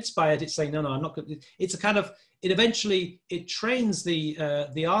convinced by it, it's saying, no, I'm not. It's a kind of, it trains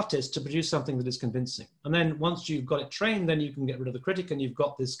the artist to produce something that is convincing. And then once you've got it trained, then you can get rid of the critic, and you've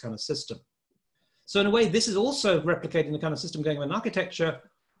got this kind of system. So in a way, this is also replicating the kind of system going on in architecture,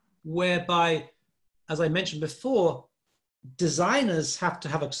 whereby, as I mentioned before, designers have to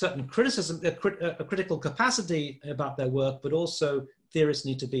have a certain criticism, a critical capacity about their work, but also theorists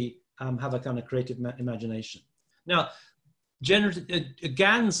need to be have a kind of creative imagination. Now,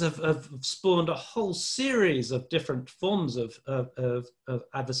 GANs have spawned a whole series of different forms of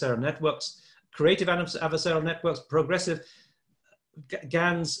adversarial networks, creative adversarial networks, progressive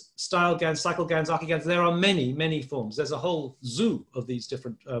GANs, style GANs, cycle GANs, archi-GANs. There are many, many forms. There's a whole zoo of these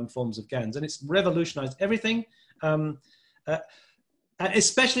different forms of GANs, and it's revolutionized everything,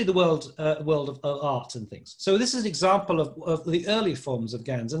 especially the world of art and things. So this is an example of the early forms of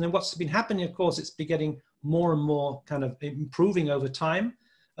GANs. And then what's been happening, of course, it's been getting more and more kind of improving over time.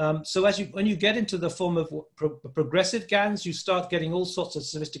 So when you get into the form of progressive GANs, you start getting all sorts of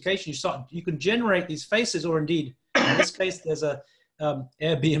sophistication. You can generate these faces, or indeed, in this case, there's a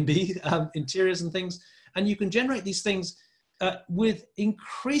Airbnb interiors and things, and you can generate these things with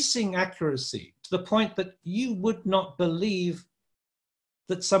increasing accuracy to the point that you would not believe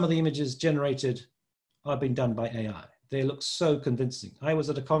that some of the images generated are being done by AI. They look so convincing. I was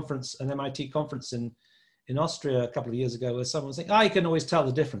at a conference, an MIT conference in Austria a couple of years ago, where someone was saying, I can always tell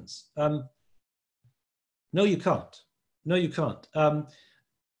the difference. No, you can't. No, you can't.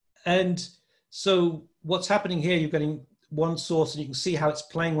 And so what's happening here, you're getting one source and you can see how it's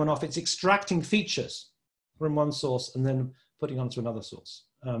playing one off. It's extracting features from one source and then putting onto another source.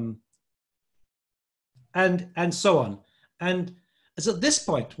 And so on. And it's at this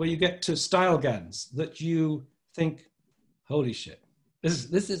point where you get to style GANs that you think, holy shit, this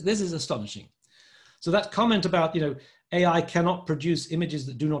is astonishing. So that comment about, AI cannot produce images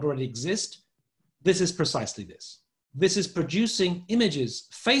that do not already exist, this is precisely this. This is producing images,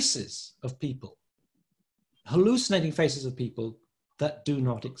 faces of people, hallucinating faces of people that do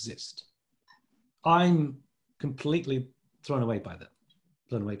not exist. I'm completely thrown away by that.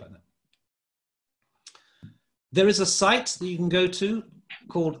 There is a site that you can go to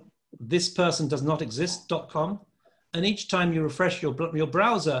called thispersondoesnotexist.com, and each time you refresh your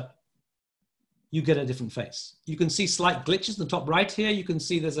browser, you get a different face. You can see slight glitches in the top right here. You can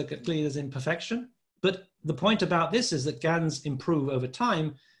see there's imperfection. But the point about this is that GANs improve over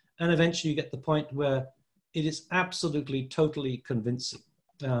time, and eventually you get the point where it is absolutely, totally convincing.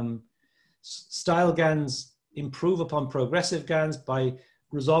 Style GANs improve upon progressive GANs by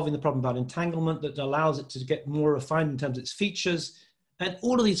resolving the problem about entanglement that allows it to get more refined in terms of its features. And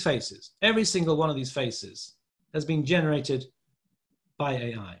all of these faces, every single one of these faces has been generated by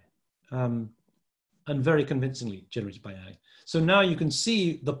AI. And very convincingly generated by AI. So now you can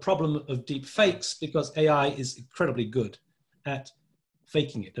see the problem of deep fakes because AI is incredibly good at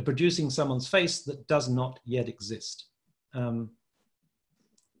faking it, at producing someone's face that does not yet exist. Now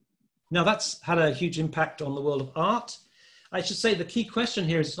that's had a huge impact on the world of art. I should say the key question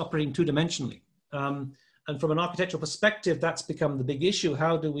here is it's operating two-dimensionally. And from an architectural perspective, that's become the big issue.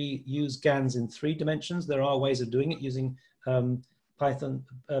 How do we use GANs in 3 dimensions? There are ways of doing it using PyTorch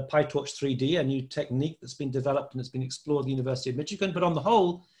 3D, a new technique that's been developed and it's been explored at the University of Michigan. But on the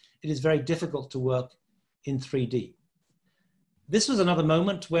whole, it is very difficult to work in 3D. This was another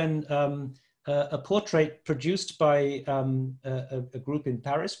moment when a portrait produced by a group in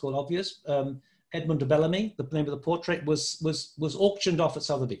Paris called Obvious, Edmond de Bellamy, the name of the portrait, was auctioned off at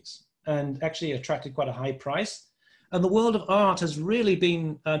Sotheby's and actually attracted quite a high price. And the world of art has really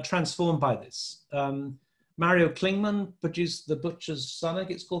been transformed by this. Mario Klingman produced The Butcher's Son, I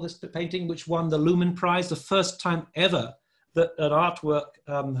think it's called, this painting, which won the Lumen Prize, the first time ever that an artwork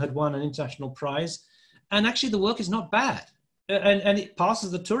had won an international prize. And actually the work is not bad. And it passes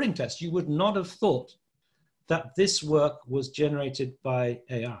the Turing test. You would not have thought that this work was generated by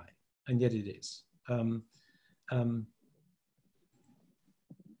AI, and yet it is. And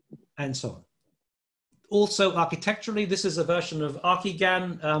so on. Also, architecturally, this is a version of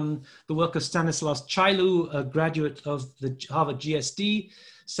archi-GAN, the work of Stanislav Chailu, a graduate of the Harvard GSD.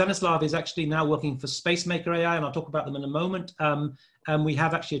 Stanislav is actually now working for SpaceMaker AI, and I'll talk about them in a moment. And we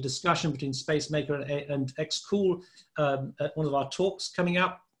have actually a discussion between SpaceMaker and XCool at one of our talks coming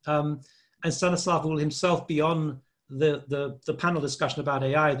up. And Stanislav will himself be on the panel discussion about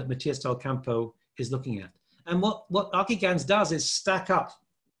AI that Matthias Del Campo is looking at. And what archi-GANs does is stack up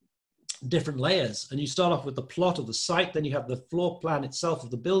different layers, and you start off with the plot of the site, then you have the floor plan itself of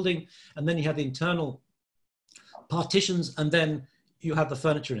the building, and then you have the internal partitions, and then you have the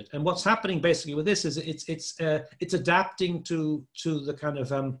furniture in it. And what's happening basically with this is it's adapting to the kind of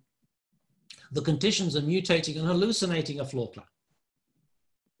the conditions and mutating and hallucinating a floor plan.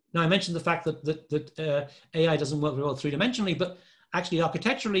 Now I mentioned the fact that AI doesn't work very well 3-dimensionally, but actually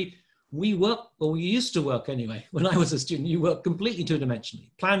architecturally we work, well, we used to work anyway. When I was a student, you work completely 2-dimensionally.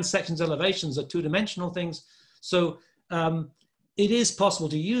 Plans, sections, elevations are 2-dimensional things. So it is possible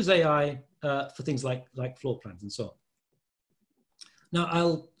to use AI for things like floor plans and so on.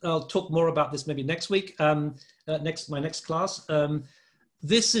 Now, I'll talk more about this maybe next week, my next class.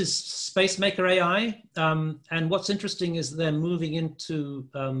 This is SpaceMaker AI, and what's interesting is they're moving into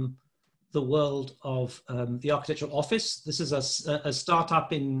the world of the architectural office. This is a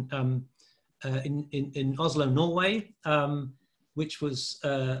startup in Oslo, Norway, which was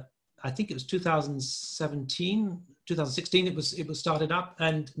I think it was 2016. It was started up,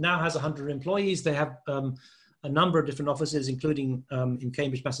 and now has 100 employees. They have a number of different offices, including in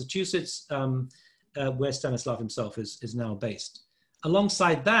Cambridge, Massachusetts, where Stanislav himself is now based.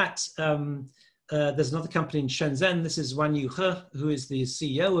 Alongside that, there's another company in Shenzhen. This is Wan Yu He, who is the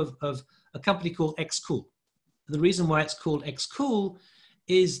CEO of a company called XCool. The reason why it's called XCool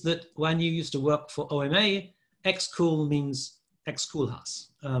is that Wan Yu used to work for OMA. XCool means ex-Koolhaas,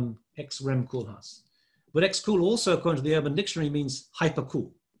 ex-Rem Koolhaas. But XCool also, according to the Urban Dictionary, means hyper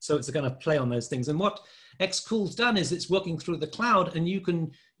cool. So it's a kind of play on those things. And what XCool's done is it's working through the cloud, and you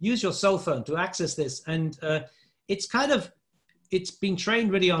can use your cell phone to access this. And it's been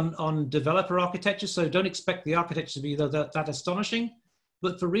trained really on developer architecture. So don't expect the architecture to be that astonishing.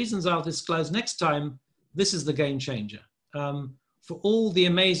 But for reasons I'll disclose next time, this is the game changer. For all the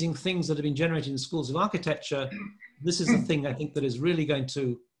amazing things that have been generated in schools of architecture, this is the thing I think that is really going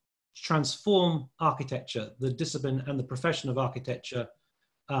to transform architecture, the discipline and the profession of architecture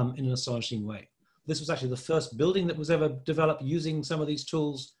in an astonishing way. This was actually the first building that was ever developed using some of these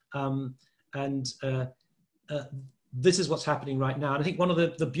tools. This is what's happening right now. And I think one of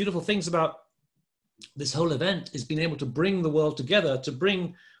the beautiful things about this whole event is being able to bring the world together, to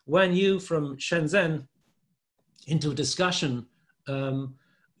bring Wan Yu from Shenzhen into a discussion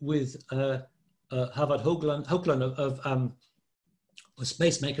with Harvard Hoagland of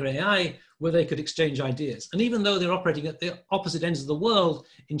SpaceMaker AI, where they could exchange ideas. And even though they're operating at the opposite ends of the world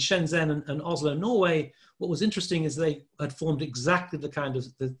in Shenzhen and Oslo, Norway, what was interesting is they had formed exactly the kind of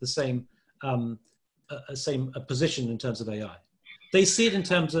the same position in terms of AI. They see it in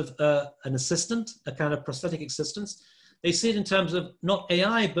terms of an assistant, a kind of prosthetic assistance. They see it in terms of not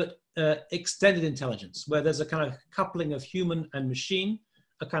AI, but extended intelligence, where there's a kind of coupling of human and machine,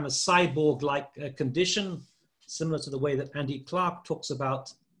 a kind of cyborg-like condition, similar to the way that Andy Clark talks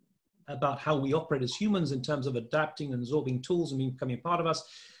about how we operate as humans in terms of adapting and absorbing tools and becoming a part of us.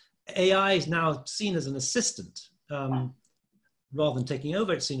 AI is now seen as an assistant rather than taking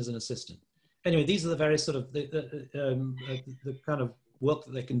over. It's seen as an assistant. Anyway, these are the various sort of the kind of work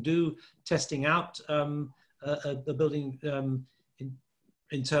that they can do, testing out the building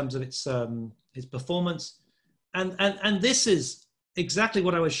in terms of its performance, and this is exactly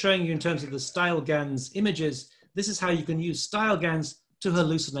what I was showing you in terms of the style GANs images. This is how you can use style GANs to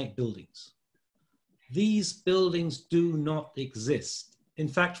hallucinate buildings. These buildings do not exist. In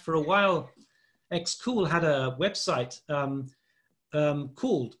fact, for a while, XCool had a website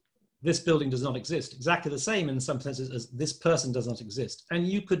called "This building does not exist," exactly the same in some senses as "this person does not exist." And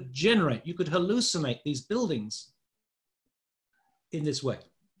you could hallucinate these buildings in this way.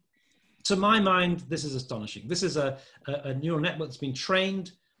 To my mind, this is astonishing. This is a neural network that's been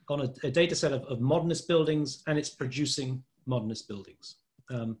trained on a data set of modernist buildings, and it's producing modernist buildings.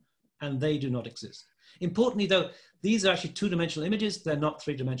 And they do not exist. Importantly, though, these are actually two-dimensional images. They're not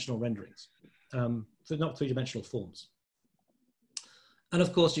three-dimensional renderings. They're not three-dimensional forms. And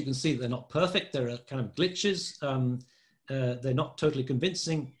of course, you can see they're not perfect. There are kind of glitches. They're not totally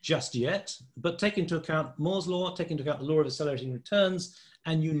convincing just yet, but take into account Moore's law, take into account the law of accelerating returns,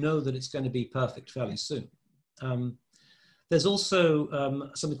 and you know that it's going to be perfect fairly soon. There's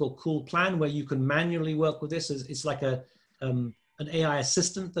also something called Cool Plan, where you can manually work with this. It's like an AI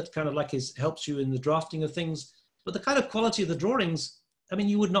assistant that kind of like helps you in the drafting of things. But the kind of quality of the drawings, I mean,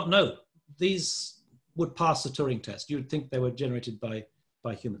 you would not know. These would pass the Turing test. You would think they were generated by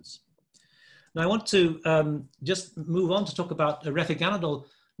humans. Now I want to just move on to talk about Refik Anadol.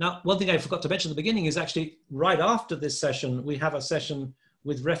 Now, one thing I forgot to mention at the beginning is actually right after this session, we have a session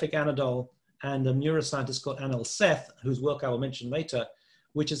with Refik Anadol and a neuroscientist called Anil Seth, whose work I will mention later,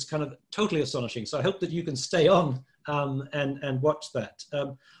 which is kind of totally astonishing. So I hope that you can stay on and watch that.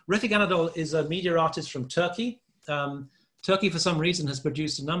 Refik Anadol is a media artist from Turkey. Turkey, for some reason, has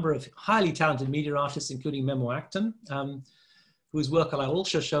produced a number of highly talented media artists, including Memo Akten, whose work I'll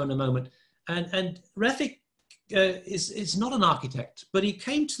also show in a moment. And Refik is not an architect, but he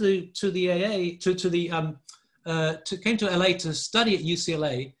came to LA to study at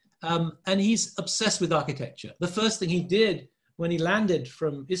UCLA, and he's obsessed with architecture. The first thing he did when he landed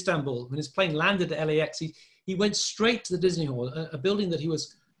from Istanbul, when his plane landed at LAX, he went straight to the Disney Hall, a building that he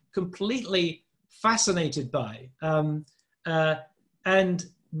was completely fascinated by, and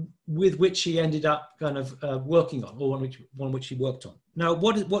with which he ended up kind of working on, or one which he worked on. Now,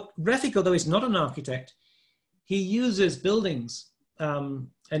 what Refik, although he's not an architect, he uses buildings and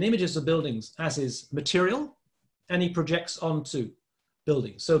images of buildings as his material, and he projects onto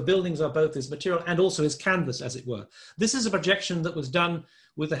buildings. So buildings are both his material and also his canvas, as it were. This is a projection that was done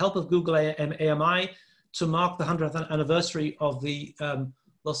with the help of Google AMI to mark the 100th anniversary of the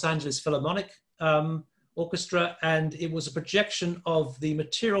Los Angeles Philharmonic Orchestra, and it was a projection of the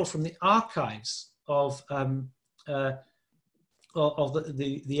material from the archives of the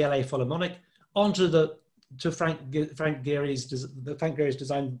LA Philharmonic onto Frank Gehry's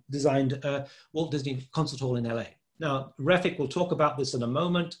designed Walt Disney Concert Hall in LA. Now, Refik will talk about this in a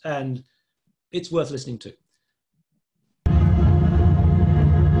moment, and it's worth listening to.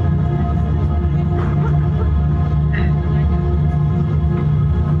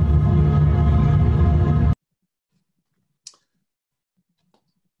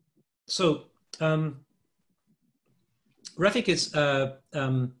 So, Refik is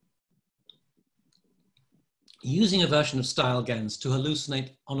using a version of SCI-Arc to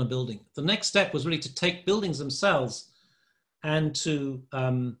hallucinate on a building. The next step was really to take buildings themselves and to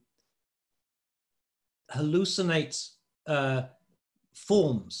hallucinate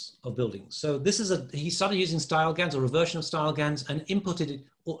forms of buildings. So this is he started using SCI-Arc or a version of SCI-Arc and inputted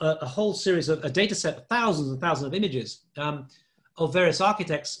a whole series of a data set of thousands and thousands of images of various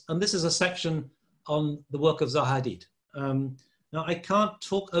architects. And this is a section on the work of Zaha Hadid. Now, I can't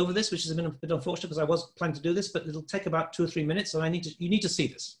talk over this, which has been a bit unfortunate because I was planning to do this, but it'll take about 2 or 3 minutes, and you need to see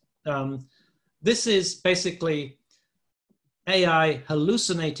this. This is basically AI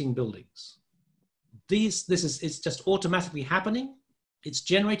hallucinating buildings. It's just automatically happening. It's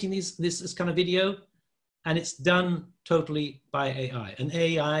generating this kind of video, and it's done totally by AI. An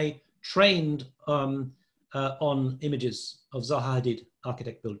AI trained on images of Zaha Hadid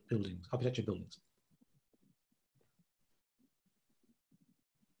architecture buildings.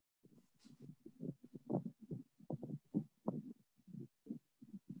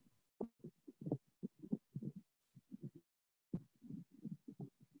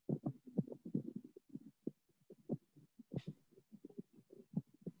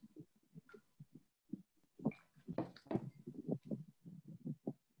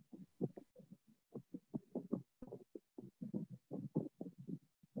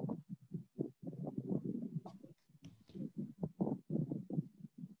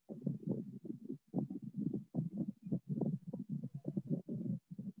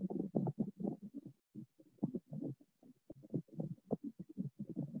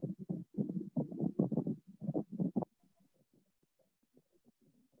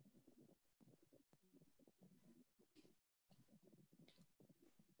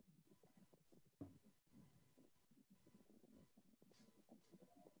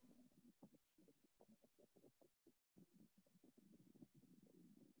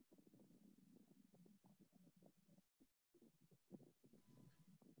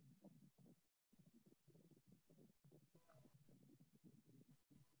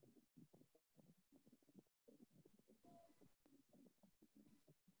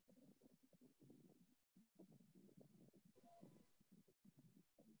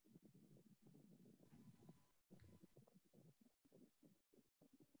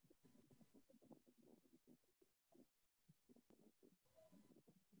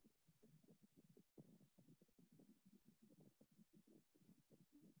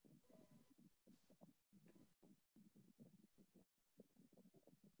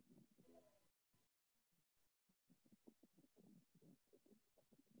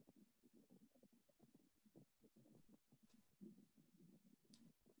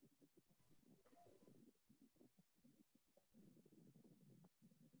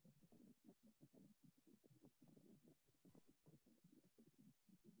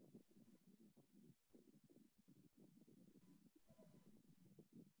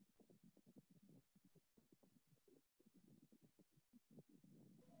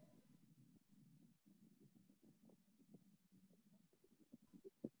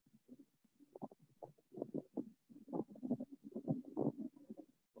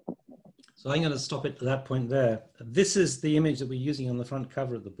 So I'm going to stop it at that point there. This is the image that we're using on the front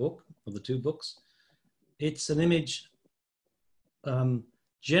cover of the book, of the 2 books. It's an image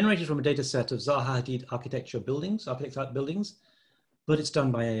generated from a data set of Zaha Hadid architecture buildings, architect buildings, but it's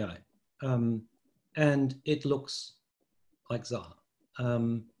done by AI. And it looks like Zaha.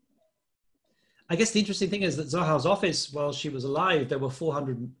 I guess the interesting thing is that Zaha's office, while she was alive, there were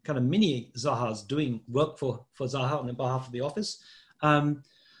 400 kind of mini Zahas doing work for Zaha on behalf of the office.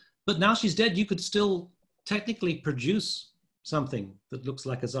 but now she's dead, you could still technically produce something that looks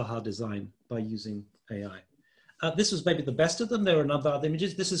like a Zaha design by using AI. This was maybe the best of them. There are a number of other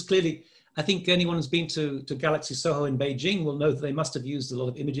images. This is clearly, I think anyone who's been to Galaxy Soho in Beijing will know that they must have used a lot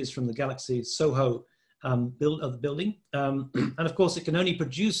of images from the Galaxy Soho build of the building. And of course, it can only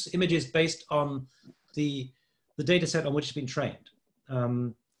produce images based on the data set on which it's been trained.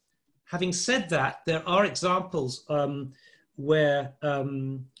 Having said that, there are examples where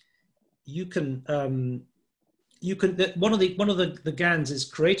you can, one of the GANs is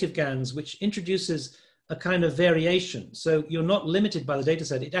creative GANs, which introduces a kind of variation. So you're not limited by the data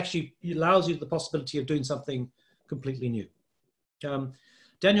set. It actually allows you the possibility of doing something completely new.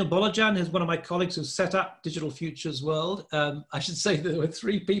 Daniel Bolojan is one of my colleagues who set up Digital Futures World. I should say there were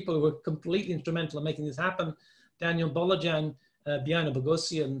 3 people who were completely instrumental in making this happen. Daniel Bolojan, Biana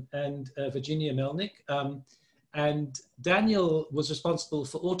Bogosian, and Virginia Melnick. And Daniel was responsible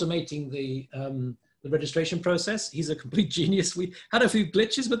for automating the registration process. He's a complete genius. We had a few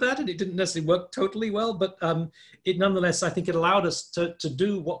glitches with that and it didn't necessarily work totally well, but it nonetheless, I think it allowed us to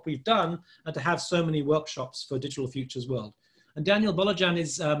do what we've done and to have so many workshops for Digital Futures World. And Daniel Bolojan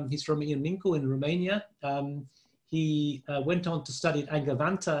is, he's from Ionincu in Romania. He went on to study at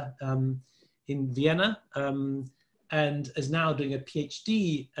Angevanta in Vienna and is now doing a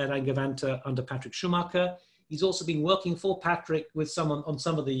PhD at Angevanta under Patrick Schumacher. He's also been working for Patrick with someone on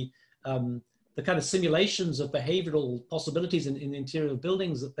some of the kind of simulations of behavioral possibilities in the interior of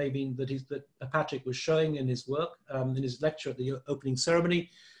buildings that that Patrick was showing in his work, in his lecture at the opening ceremony.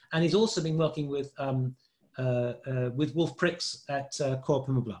 And he's also been working with Wolf Prix at Corp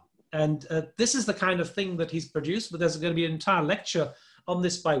Immobile. And this is the kind of thing that he's produced, but there's going to be an entire lecture on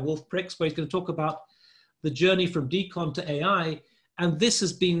this by Wolf Prix, where he's going to talk about the journey from decon to AI. And this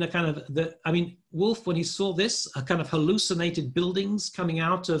has been the kind of, I mean, Wolf, when he saw this, a kind of hallucinated buildings coming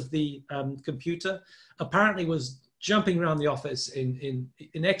out of the computer, apparently was jumping around the office in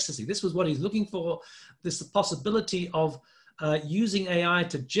ecstasy. This was what he's looking for, this possibility of using AI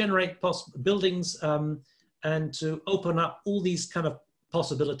to generate buildings and to open up all these kind of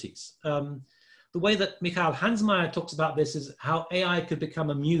possibilities. The way that Michael Hansmeyer talks about this is how AI could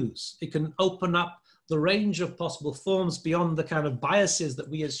become a muse. It can open up the range of possible forms beyond the kind of biases that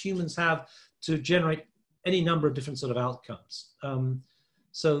we as humans have to generate any number of different sort of outcomes.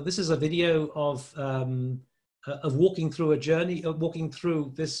 So this is a video of walking through a journey, of walking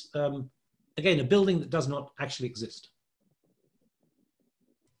through this, again, a building that does not actually exist.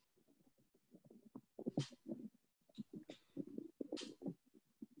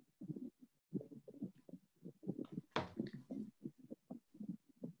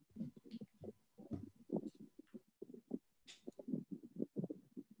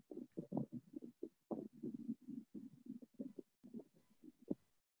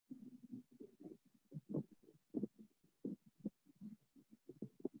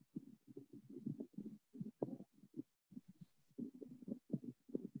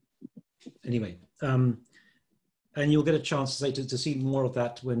 Anyway, and you'll get a chance to see more of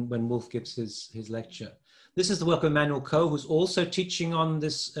that when Wolf gives his lecture. This is the work of Emmanuel Coe, who's also teaching on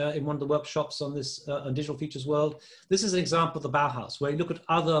this in one of the workshops on this on Digital Futures World. This is an example of the Bauhaus, where you look at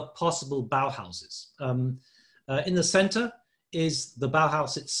other possible Bauhauses. In the center is the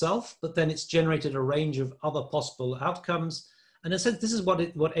Bauhaus itself, but then it's generated a range of other possible outcomes. And in a sense, this is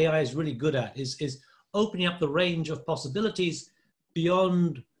what AI is really good at, is opening up the range of possibilities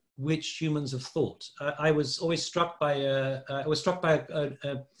beyond which humans have thought. I was always struck by a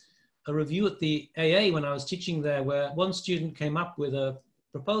review at the AA when I was teaching there, where one student came up with a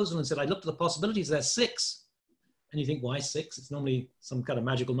proposal and said, I looked at the possibilities, there's 6. And you think, why 6? It's normally some kind of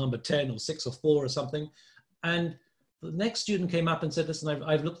magical number, 10 or 6 or 4 or something. And the next student came up and said, listen,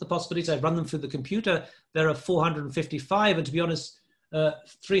 I've looked at the possibilities, I've run them through the computer, there are 455, and to be honest,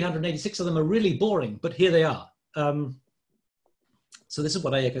 386 of them are really boring, but here they are. So this is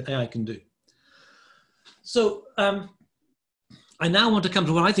what AI can do. So I now want to come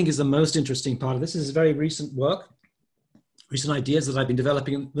to what I think is the most interesting part of this. This is very recent work, recent ideas that I've been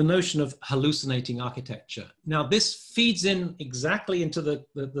developing, the notion of hallucinating architecture. Now this feeds in exactly into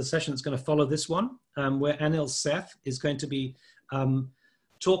the session that's going to follow this one, where Anil Seth is going to be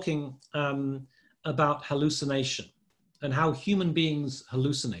talking about hallucination and how human beings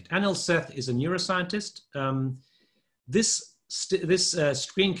hallucinate. Anil Seth is a neuroscientist. This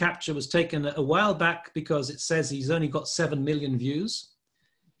screen capture was taken a while back because it says he's only got 7 million views.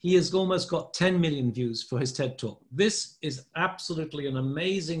 He has almost got 10 million views for his TED Talk. This is absolutely an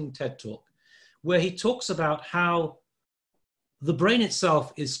amazing TED Talk where he talks about how the brain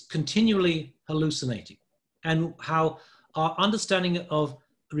itself is continually hallucinating and how our understanding of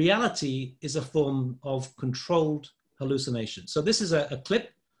reality is a form of controlled hallucination. So this is a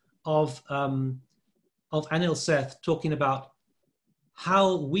clip of Anil Seth talking about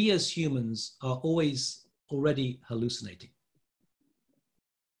how we as humans are always already hallucinating.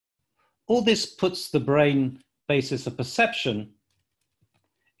 All this puts the brain basis of perception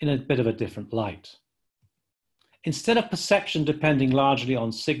in a bit of a different light. Instead of perception depending largely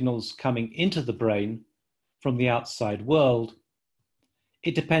on signals coming into the brain from the outside world,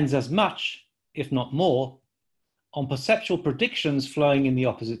 it depends as much, if not more, on perceptual predictions flowing in the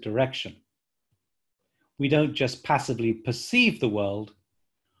opposite direction. We don't just passively perceive the world,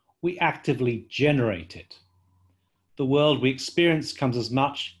 we actively generate it. The world we experience comes as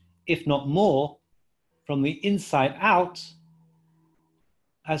much, if not more, from the inside out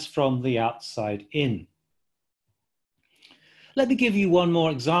as from the outside in. Let me give you one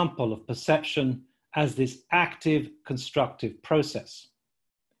more example of perception as this active, constructive process.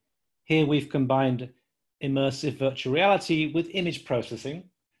 Here we've combined immersive virtual reality with image processing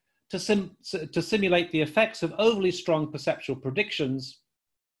to simulate the effects of overly strong perceptual predictions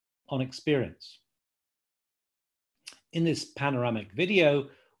on experience. In this panoramic video,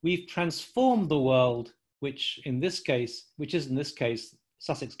 we've transformed the world, which is in this case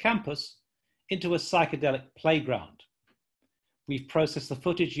Sussex campus, into a psychedelic playground. We've processed the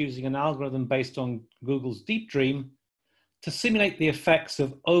footage using an algorithm based on Google's Deep Dream to simulate the effects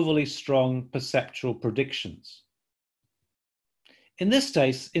of overly strong perceptual predictions. In this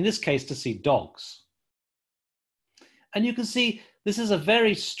case, to see dogs. And you can see this is a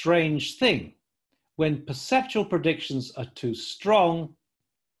very strange thing. When perceptual predictions are too strong,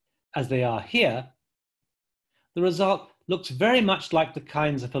 as they are here, the result looks very much like the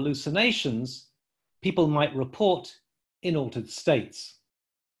kinds of hallucinations people might report in altered states,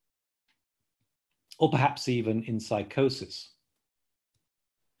 or perhaps even in psychosis.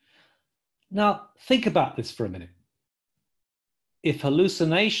 Now, think about this for a minute. If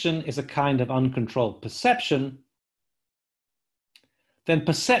hallucination is a kind of uncontrolled perception, then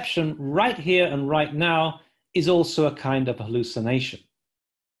perception right here and right now is also a kind of hallucination,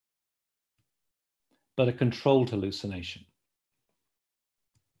 but a controlled hallucination,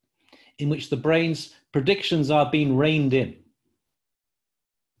 in which the brain's predictions are being reined in.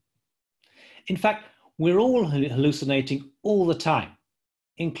 In fact, we're all hallucinating all the time,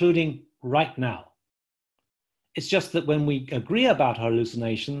 including right now. It's just that when we agree about our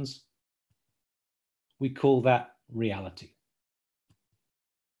hallucinations, we call that reality.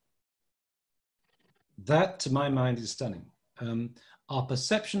 That, to my mind, is stunning. Our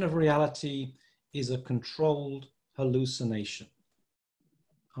perception of reality is a controlled hallucination.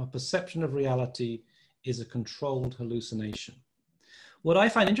 Our perception of reality is a controlled hallucination. What I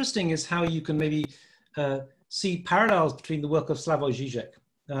find interesting is how you can maybe see parallels between the work of Slavoj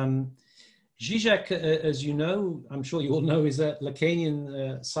Žižek. Žižek, as you know, I'm sure you all know, is a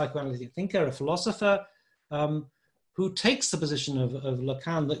Lacanian psychoanalytic thinker, a philosopher, who takes the position of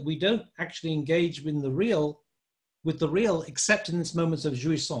Lacan that we don't actually engage with the real except in its moments of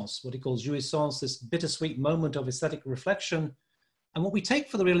jouissance, what he calls jouissance, this bittersweet moment of aesthetic reflection. And what we take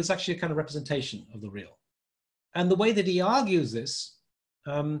for the real is actually a kind of representation of the real. And the way that he argues this,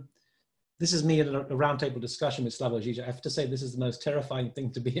 this is me at a roundtable discussion with Slavoj Žižek. I have to say this is the most terrifying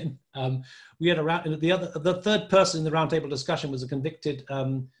thing to be in. We had the third person in the roundtable discussion was a convicted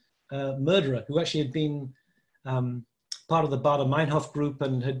murderer who actually had been part of the Baader-Meinhof group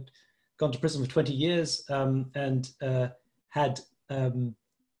and had gone to prison for 20 years and had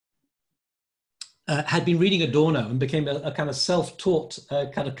been reading Adorno and became a kind of self-taught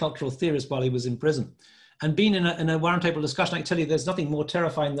kind of cultural theorist while he was in prison. And being in a roundtable discussion, I can tell you there's nothing more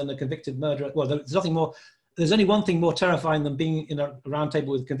terrifying than a convicted murderer. Well, there's only one thing more terrifying than being in a roundtable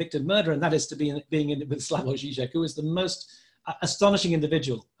with a convicted murderer, and that is to being in it with Slavoj Žižek, who is the most astonishing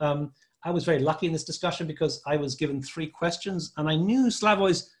individual. I was very lucky in this discussion because I was given 3 questions and I knew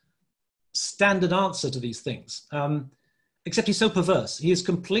Slavoj's standard answer to these things, except he's so perverse. He is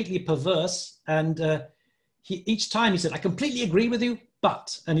completely perverse, and each time he said, I completely agree with you,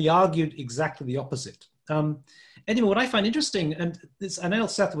 but, and he argued exactly the opposite. Anyway, what I find interesting, and Anil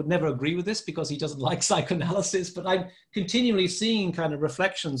Seth would never agree with this because he doesn't like psychoanalysis, but I'm continually seeing kind of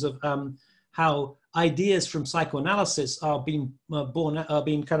reflections of how ideas from psychoanalysis are being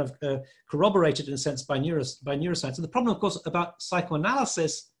kind of corroborated in a sense by neuroscience. And the problem, of course, about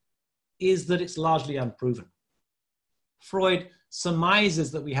psychoanalysis is that it's largely unproven. Freud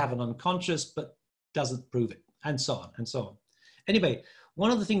surmises that we have an unconscious, but doesn't prove it, and so on and so on. Anyway,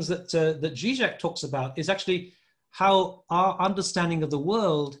 one of the things that Žižek talks about is actually how our understanding of the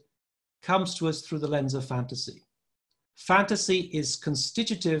world comes to us through the lens of fantasy. fantasy is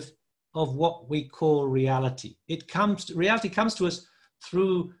constitutive of what we call reality. Reality comes to us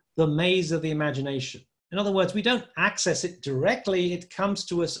through the maze of the imagination. In other words, we don't access it directly, it comes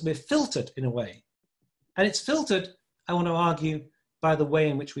to us, we're filtered in a way. And it's filtered, I want to argue, by the way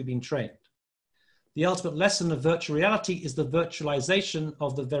in which we've been trained. The ultimate lesson of virtual reality is the virtualization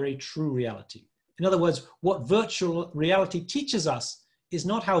of the very true reality. In other words, what virtual reality teaches us is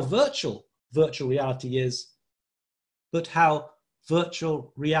not how virtual reality is, but how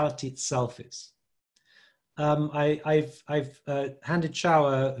virtual reality itself is. I've handed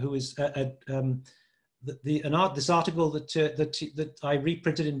Chow, who is this article that I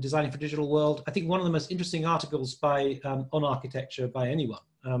reprinted in Designing for Digital World. I think one of the most interesting articles on architecture by anyone.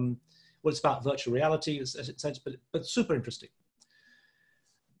 Well, it's about virtual reality, but super interesting.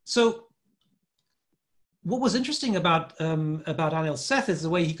 So, what was interesting about Anil Seth is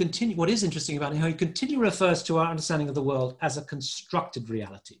the way he continued. What is interesting about him, how he continually refers to our understanding of the world as a constructed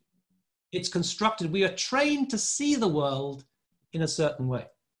reality. It's constructed. We are trained to see the world in a certain way.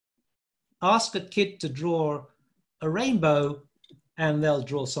 Ask a kid to draw a rainbow, and they'll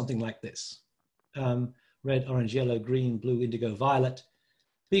draw something like this: red, orange, yellow, green, blue, indigo, violet.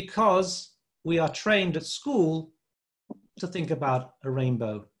 Because we are trained at school to think about a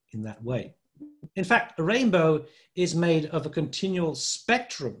rainbow in that way. In fact, a rainbow is made of a continual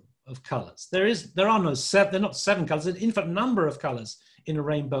spectrum of colors. There are no seven, they're not seven colors, there's an infinite number of colors in a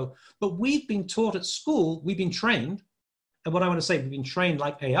rainbow. But we've been taught at school, we've been trained, and what I want to say, we've been trained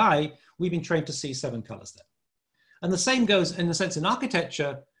like AI, we've been trained to see seven colors there. And the same goes in a sense in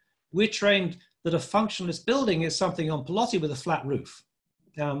architecture. We're trained that a functionalist building is something on Pelosi with a flat roof.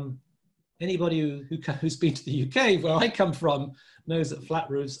 Anybody who's been to the UK, where I come from, knows that flat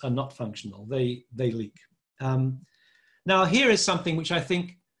roofs are not functional. They leak. Now here is something which I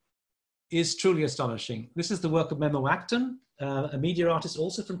think is truly astonishing. This is the work of Memo Aktan, a media artist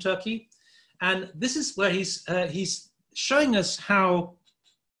also from Turkey. And this is where he's showing us how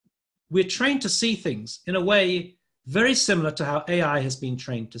we're trained to see things in a way very similar to how AI has been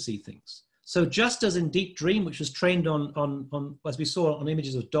trained to see things. So just as in Deep Dream, which was trained on, as we saw, on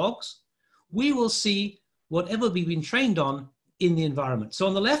images of dogs, we will see whatever we've been trained on in the environment. So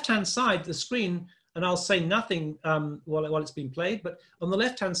on the left-hand side of the screen, and I'll say nothing while it's being played, but on the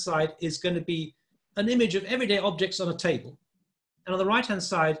left-hand side is going to be an image of everyday objects on a table. And on the right-hand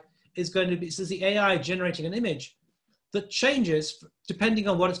side is going to be, this is the AI generating an image that changes depending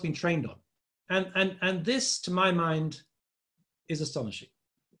on what it's been trained on. And this, to my mind, is astonishing.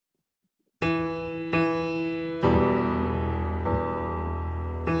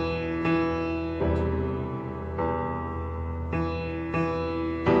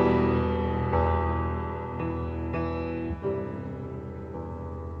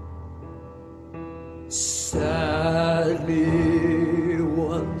 Sadly,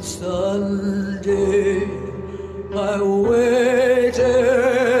 one Sunday, I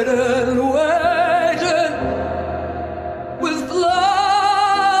waited and waited with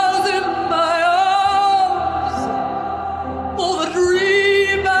flowers in my arms for the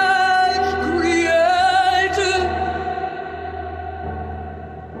dream I'd created.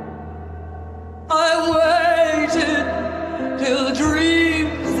 I waited till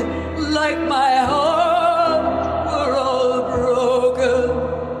dreams like my heart were all broken.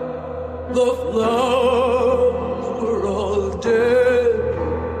 The flowers were all dead,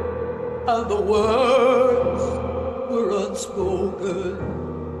 and the words were unspoken.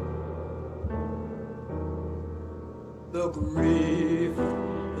 The grief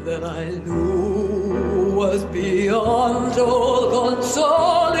that I knew was beyond all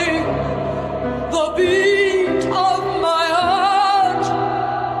consoling. The beat of my heart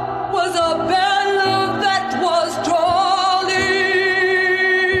was a bell that was tolling.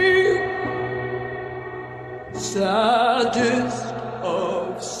 Saddest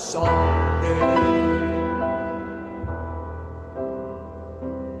of Sunday.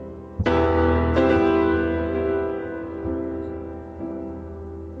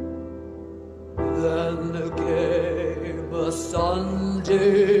 Then came a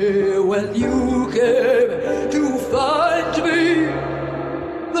Sunday when you came to find me.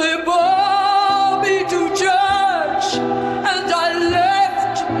 They bore me to church, and I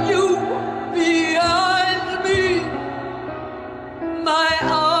left you behind me. My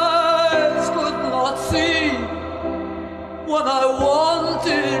eyes could not see when I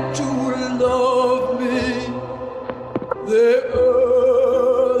wanted to love me. The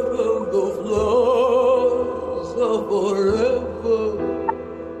earth and the flowers are forever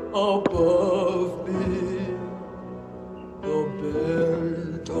above me.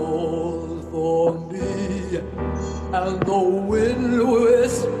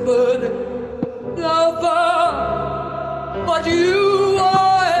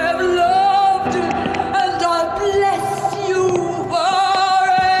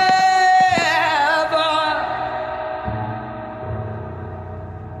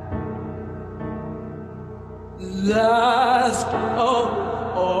 last of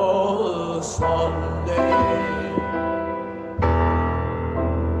all Sunday.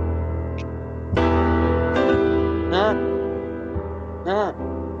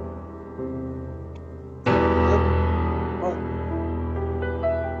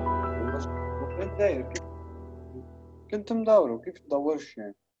 كيف داير؟ كيف كنت مدوره؟ كيف تدورش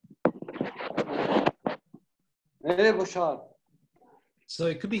يعني؟ ايه بشار. So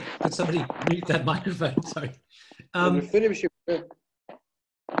it could be, could somebody mute that microphone? Sorry. الفيلم شي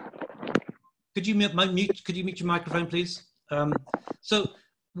Could you mute your microphone, please? So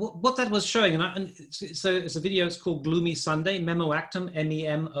what that was showing, it's a video. It's called Gloomy Sunday, Memo Actum,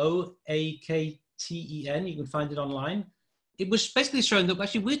 MEMOAKTEN. You can find it online. It was basically showing that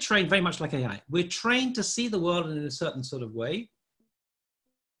actually we're trained very much like AI. We're trained to see the world in a certain sort of way,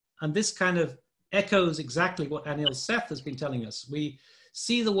 and this kind of echoes exactly what Anil Seth has been telling us. We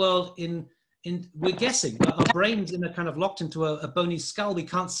see the world we're guessing. Our brain's in a kind of locked into a bony skull. We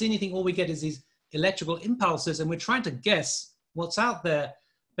can't see anything. All we get is these electrical impulses, and we're trying to guess what's out there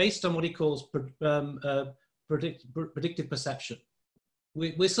based on what he calls predictive perception.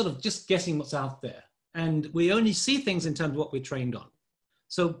 We're sort of just guessing what's out there, and we only see things in terms of what we're trained on.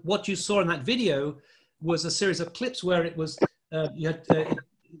 So what you saw in that video was a series of clips where it was you had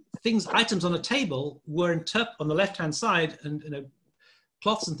items on a table were on the left-hand side, and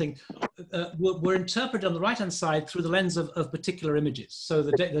cloths and things were interpreted on the right-hand side through the lens of particular images. So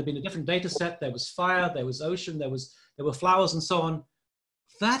there'd been a different data set. There was fire, there was ocean, there were flowers, and so on.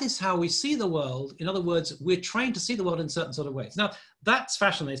 That is how we see the world. In other words, we're trained to see the world in certain sort of ways. Now, that's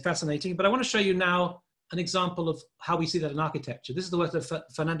fascinating, but I want to show you now an example of how we see that in architecture. This is the work of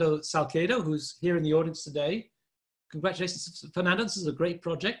Fernando Salcedo, who's here in the audience today. Congratulations, Fernando. This is a great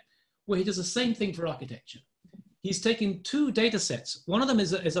project where he does the same thing for architecture. He's taken two data sets. One of them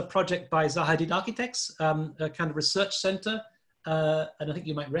is a project by Zahedin Architects, a kind of research center, and I think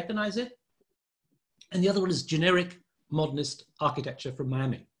you might recognize it. And the other one is generic modernist architecture from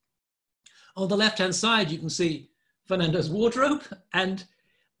Miami. On the left-hand side, you can see Fernando's wardrobe, and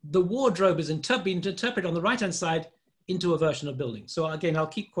the wardrobe is being interpreted on the right-hand side into a version of building. So again, I'll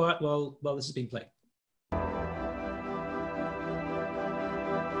keep quiet while this is being played.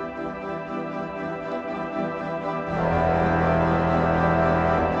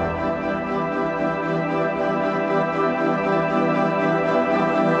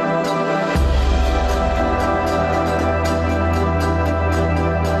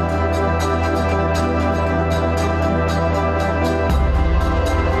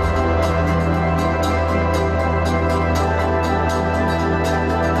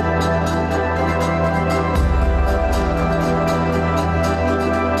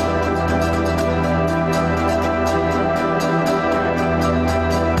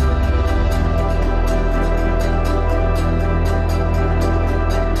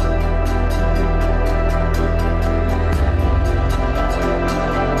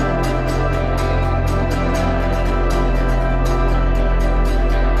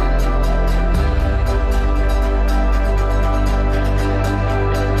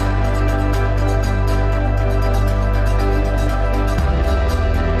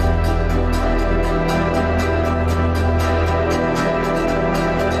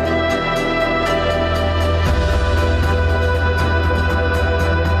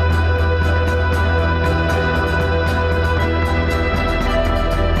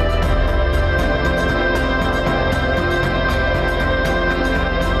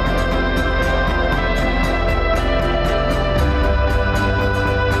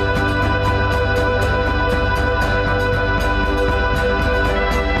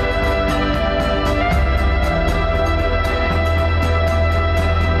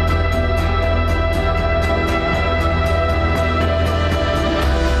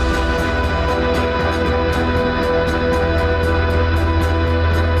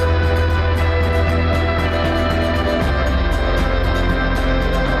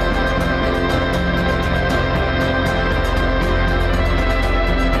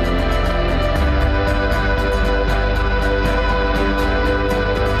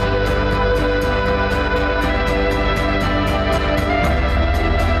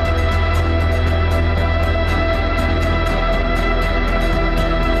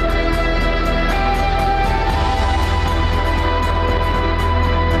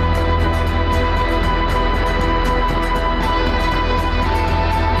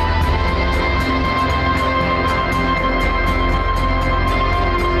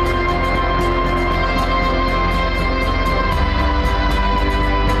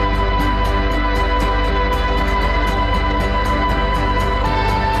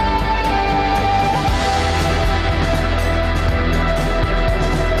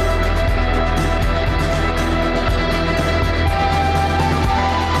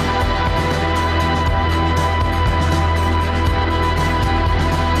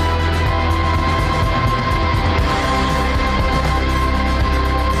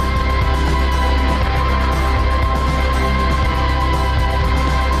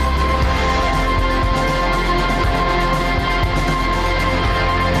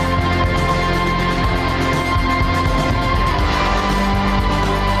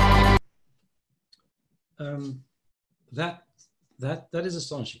 that is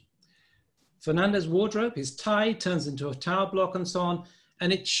astonishing. Fernandez's wardrobe, his tie turns into a tower block and so on.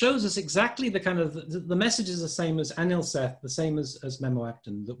 And it shows us exactly the kind of, the message is the same as Anil Seth, the same as Memo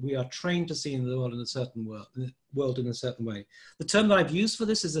Acton, that we are trained to see in the world in a certain world in a certain way. The term that I've used for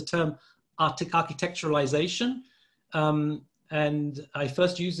this is the term architecturalization. And I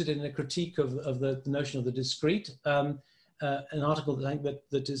first used it in a critique of the notion of the discrete, an article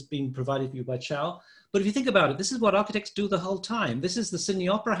that is being provided for you by Chow. But if you think about it, this is what architects do the whole time. This is the Sydney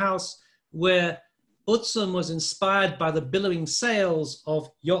Opera House where Utzum was inspired by the billowing sails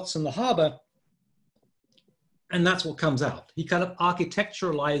of yachts in the harbor, and that's what comes out. He kind of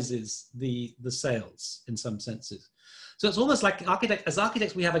architecturalizes the sails in some senses. So it's almost like as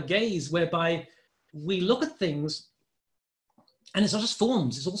architects, we have a gaze whereby we look at things, and it's not just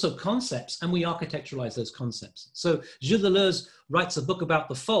forms, it's also concepts, and we architecturalize those concepts. So Gilles Deleuze writes a book about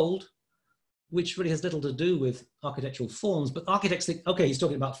the fold, which really has little to do with architectural forms, but architects think, okay, he's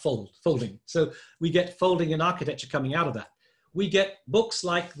talking about folding. So we get folding in architecture coming out of that. We get books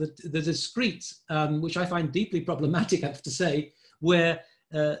like the Discrete, which I find deeply problematic, I have to say, where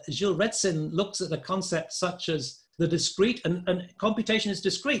Gilles Retzin looks at a concept such as the discrete, and computation is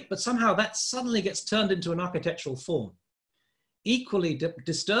discrete, but somehow that suddenly gets turned into an architectural form. Equally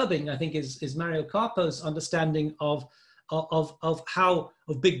disturbing, I think, is Mario Carpo's understanding of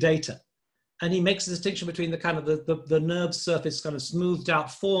big data. And he makes a distinction between the kind of the nerve surface kind of smoothed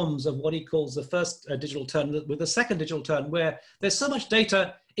out forms of what he calls the first digital turn with the second digital turn, where there's so much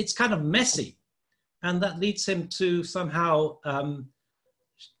data, it's kind of messy. And that leads him to somehow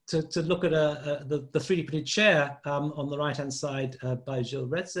to look at the 3D printed chair on the right-hand side by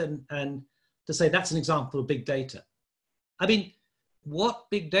Gilles Retzin, and to say that's an example of big data. I mean, what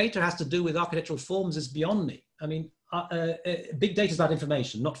big data has to do with architectural forms is beyond me. I mean, big data is about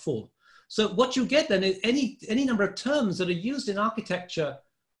information, not form. So what you get then is any number of terms that are used in architecture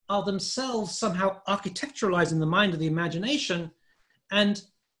are themselves somehow architecturalized in the mind of the imagination, and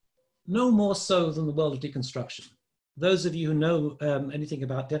no more so than the world of deconstruction. Those of you who know anything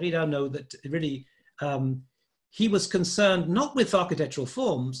about Derrida know that really he was concerned not with architectural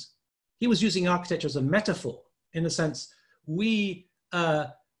forms, he was using architecture as a metaphor, in the sense we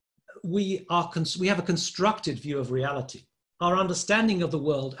have a constructed view of reality. Our understanding of the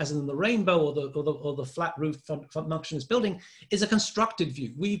world, as in the rainbow or the flat roof functionist building, is a constructed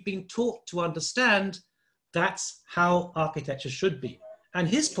view. We've been taught to understand that's how architecture should be. And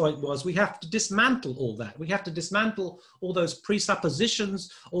his point was we have to dismantle all that. We have to dismantle all those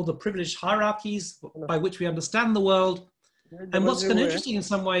presuppositions, all the privileged hierarchies by which we understand the world. And what's kind of interesting in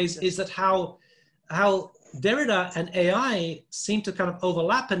some ways is that how Derrida and AI seem to kind of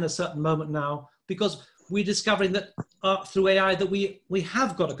overlap in a certain moment now, because we're discovering that through AI that we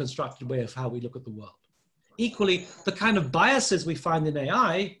have got a constructed way of how we look at the world. Equally, the kind of biases we find in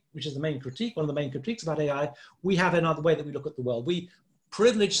AI, which is the main critique, one of the main critiques about AI, we have another way that we look at the world. We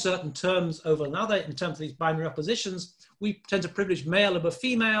privilege certain terms over another in terms of these binary oppositions. We tend to privilege male over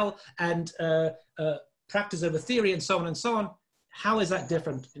female and practice over theory and so on and so on. How is that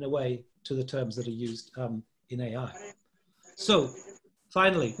different in a way to the terms that are used in AI? So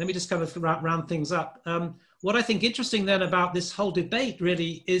finally, let me just kind of round things up. What I think interesting then about this whole debate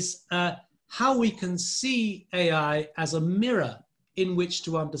really is how we can see AI as a mirror in which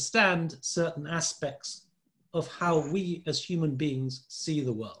to understand certain aspects of how we as human beings see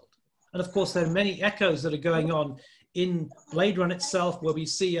the world. And of course, there are many echoes that are going on in Blade Runner itself, where we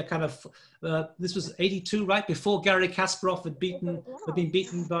see a kind of, this was 82, right? Before Garry Kasparov had been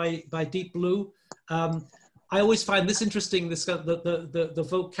beaten by Deep Blue. I always find this interesting, this the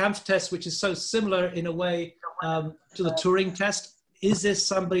Vogt-Kampff test, which is so similar in a way to the Turing test. Is this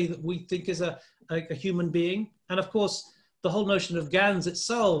somebody that we think is a human being? And of course, the whole notion of GANs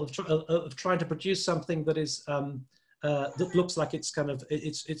itself, of trying to produce something that is that looks like it's kind of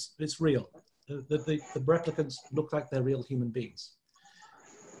it's real. The replicants look like they're real human beings.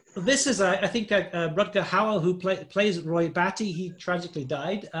 This is, I think, Rutger Hauer, who plays Roy Batty. He tragically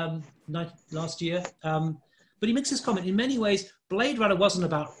died last year. But he makes this comment, in many ways, Blade Runner wasn't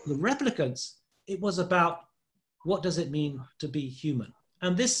about the replicants. It was about what does it mean to be human.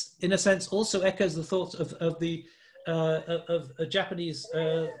 And this, in a sense, also echoes the thoughts of a Japanese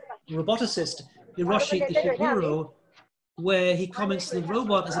roboticist, Hiroshi Ishiguro, where he comments the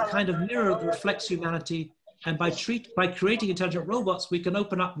robot as a kind of mirror that reflects humanity. And by creating intelligent robots, we can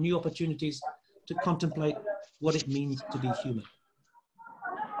open up new opportunities to contemplate what it means to be human.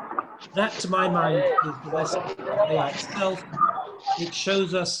 That, to my mind, is the best AI itself. It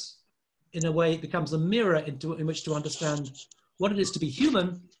shows us, in a way, it becomes a mirror in which to understand what it is to be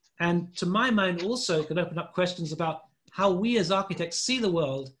human. And to my mind, also, it can open up questions about how we as architects see the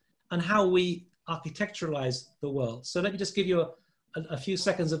world and how we architecturalize the world. So let me just give you a few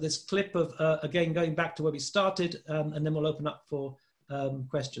seconds of this clip of, again, going back to where we started, and then we'll open up for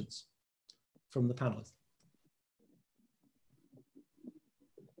questions from the panelists.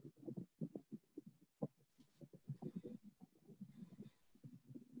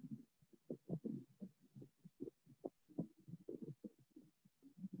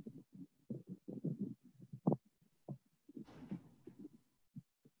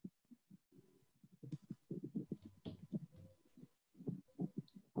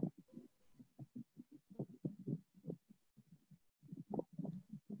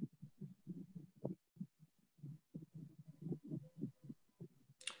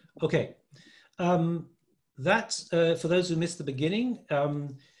 Okay, that, for those who missed the beginning,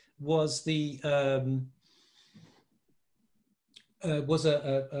 was a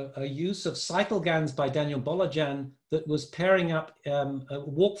use of cycle GANs by Daniel Bolojan that was pairing up a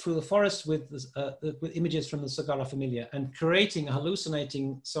walk through the forest with images from the Sagrada Familia and creating,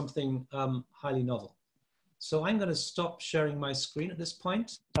 hallucinating something highly novel. So I'm going to stop sharing my screen at this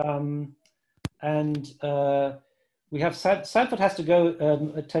point. We have Sanford has to go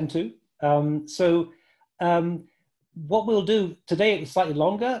at 10 to. What we'll do today, it's slightly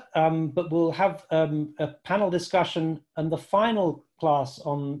longer, but we'll have a panel discussion and the final class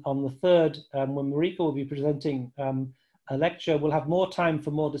on the 3rd, when Marrikka will be presenting a lecture. We'll have more time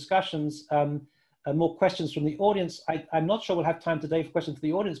for more discussions, and more questions from the audience. I'm not sure we'll have time today for questions from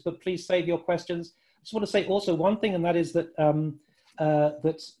the audience, but please save your questions. I just want to say also one thing, and that is that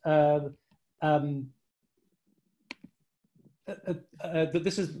that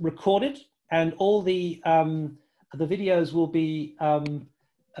this is recorded, and all the videos will be uploaded,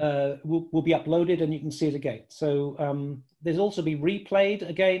 and you can see it again. So there's also be replayed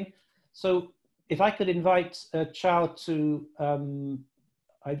again. So if I could invite Chow to, I'm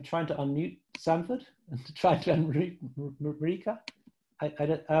trying to unmute Sanford and to try to unmute Marrikka.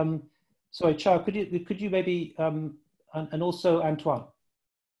 Sorry, Chow, could you maybe and also Antoine.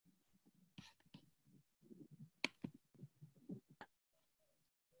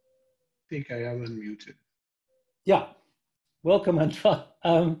 I think I am unmuted. Yeah, welcome, Antoine.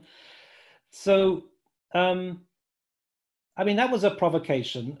 I mean, that was a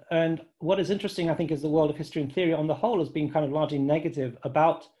provocation. And what is interesting, I think, is the world of history and theory on the whole has been kind of largely negative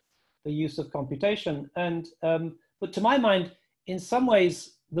about the use of computation. And but to my mind, in some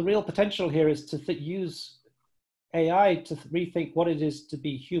ways, the real potential here is to use AI to rethink what it is to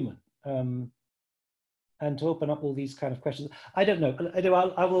be human. And to open up all these kind of questions. I don't know.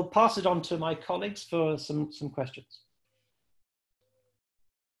 I will pass it on to my colleagues for some questions.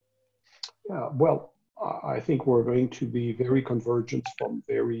 Yeah, well, I think we're going to be very convergent from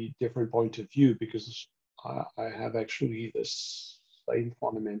very different point of view, because I have actually this same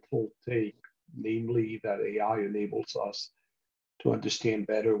fundamental take, namely that AI enables us to understand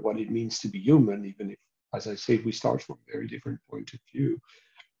better what it means to be human, even if, as I said, we start from a very different point of view.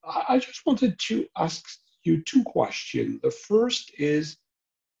 I just wanted to ask you two questions. The first is,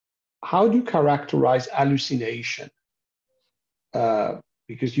 how do you characterize hallucination?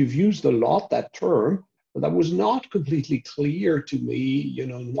 Because you've used a lot that term, but that was not completely clear to me, you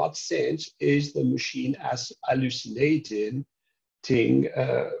know, in what sense is the machine as hallucinating,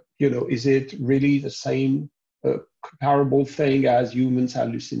 you know, is it really the same comparable thing as humans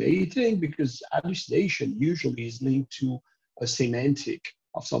hallucinating? Because hallucination usually is linked to a semantic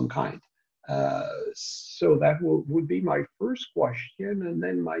of some kind. So that would be my first question. And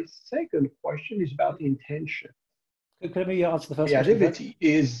then my second question is about intention. Could we answer the first Creativity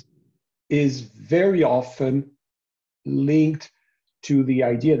is very often linked to the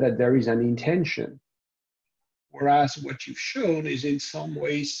idea that there is an intention. Whereas what you've shown is in some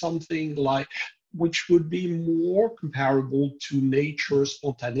ways something like, which would be more comparable to nature's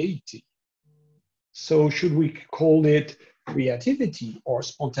spontaneity. So should we call it creativity or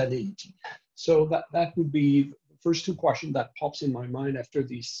spontaneity? So that would be the first two questions that pops in my mind after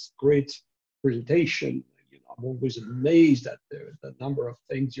this great presentation. You know, I'm always amazed at the number of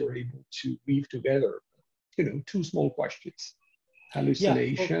things you're able to weave together. You know, two small questions: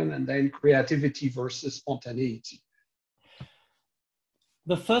 hallucination, and then creativity versus spontaneity.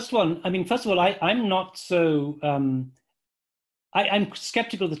 The first one, I mean, first of all, I'm not so, I'm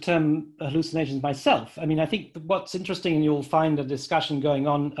skeptical of the term hallucinations myself. I mean, I think what's interesting, and you'll find a discussion going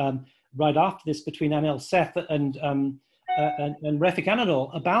on right after this between Anil Seth and Refik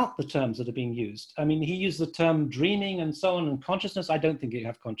Anadol about the terms that are being used. I mean, he used the term dreaming and so on, and consciousness. I don't think you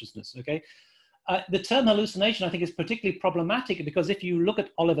have consciousness, okay? The term hallucination, I think, is particularly problematic because if you look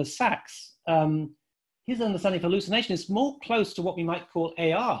at Oliver Sacks, his understanding of hallucination is more close to what we might call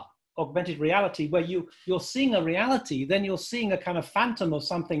AR, augmented reality, where you're seeing a reality, then you're seeing a kind of phantom of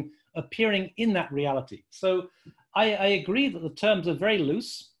something appearing in that reality. So I agree that the terms are very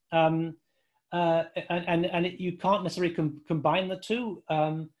loose, and you can't necessarily combine the two.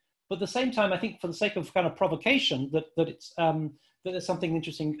 But at the same time, I think for the sake of kind of provocation, that there's something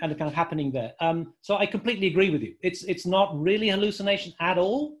interesting and kind of happening there. So I completely agree with you. It's not really hallucination at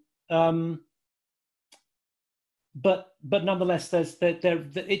all. But nonetheless,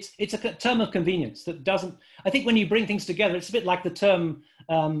 it's a term of convenience that doesn't. I think when you bring things together, it's a bit like the term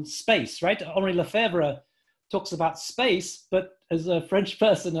space, right? Henri Lefebvre talks about space, but as a French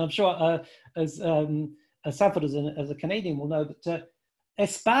person, I'm sure as Sanford as a Canadian will know that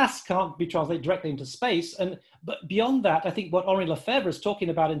espace can't be translated directly into space. But beyond that, I think what Henri Lefebvre is talking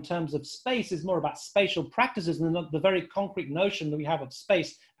about in terms of space is more about spatial practices and the very concrete notion that we have of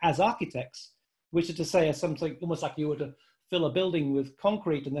space as architects, which is to say as something almost like you were to fill a building with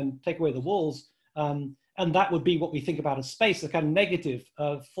concrete and then take away the walls. And that would be what we think about as space, a kind of negative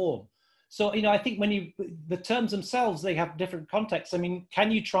form. So, I think the terms themselves, they have different contexts. I mean,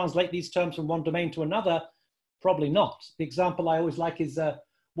 can you translate these terms from one domain to another? Probably not. The example I always like is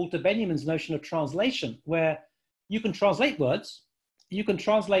Walter Benjamin's notion of translation, where you can translate words. You can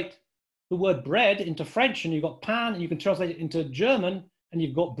translate the word bread into French and you've got pain, and you can translate it into German and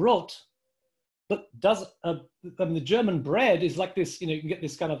you've got Brot. But the German bread is like this, you can get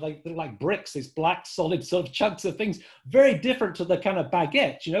this kind of like bricks, these black solid sort of chunks of things, very different to the kind of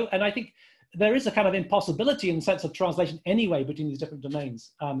baguette, and I think there is a kind of impossibility in the sense of translation anyway between these different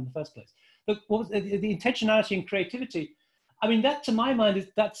domains in the first place. But the intentionality and creativity, I mean, that to my mind,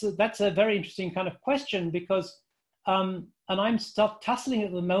 that's a very interesting kind of question because, and I'm tussling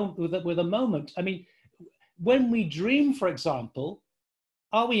at the moment with a moment. I mean, when we dream, for example,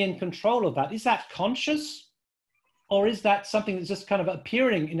 are we in control of that? Is that conscious? Or is that something that's just kind of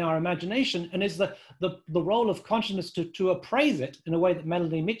appearing in our imagination? And is the role of consciousness to appraise it in a way that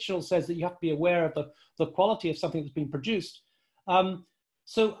Melanie Mitchell says that you have to be aware of the quality of something that's been produced?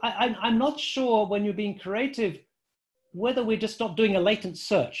 So I'm not sure when you're being creative, whether we're just not doing a latent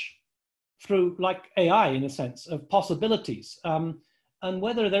search through like AI in a sense of possibilities. And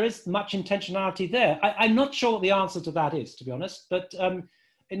whether there is much intentionality there. I'm not sure what the answer to that is, to be honest. But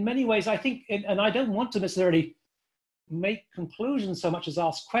in many ways, I think, and I don't want to necessarily make conclusions so much as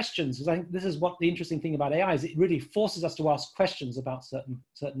ask questions, because I think this is what the interesting thing about AI is. It really forces us to ask questions about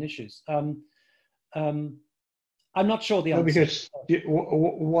certain issues. I'm not sure the answer. Because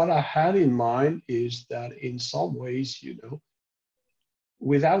what I had in mind is that in some ways,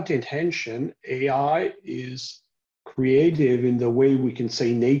 without intention, AI is creative in the way we can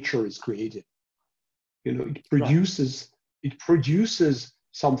say nature is creative. It produces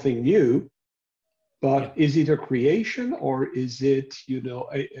something new, but is it a creation or is it,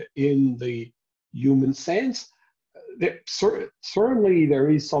 in the human sense? Certainly there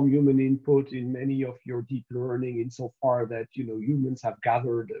is some human input in many of your deep learning insofar that, humans have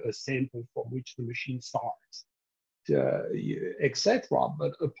gathered a sample from which the machine starts, etc.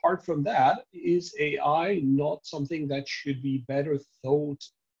 But apart from that, is AI not something that should be better thought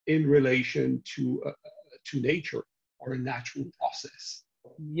in relation to nature or a natural process?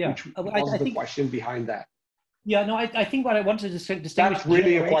 Yeah, which was the question behind that. Yeah, no, I think what I wanted to distinguish. That's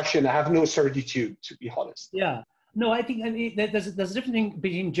really a question. I have no certitude, to be honest. Yeah. No, I think there's a difference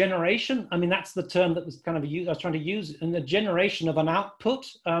between generation. I mean, that's the term that was kind of I was trying to use, in the generation of an output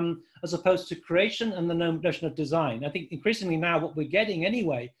as opposed to creation and the notion of design. I think increasingly now what we're getting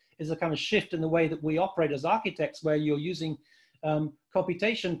anyway is a kind of shift in the way that we operate as architects, where you're using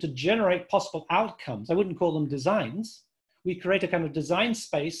computation to generate possible outcomes. I wouldn't call them designs. We create a kind of design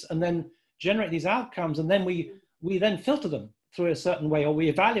space and then generate these outcomes, and then we then filter them through a certain way, or we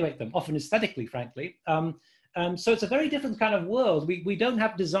evaluate them, often aesthetically, frankly. So it's a very different kind of world. We don't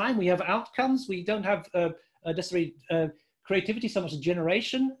have design, we have outcomes. We don't have necessarily creativity so much as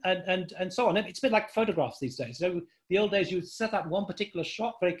generation and so on. It's a bit like photographs these days. The old days, you set up one particular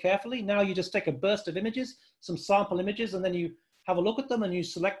shot very carefully. Now you just take a burst of images, some sample images, and then you have a look at them and you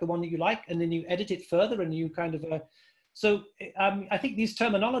select the one that you like, and then you edit it further and you kind of... So I think these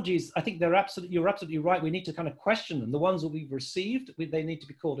terminologies, I think you're absolutely right. We need to kind of question them. The ones that we've received, they need to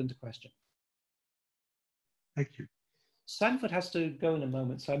be called into question. Thank you. Sanford has to go in a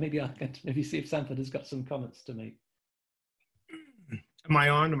moment, so maybe I can see if Sanford has got some comments to make. Am I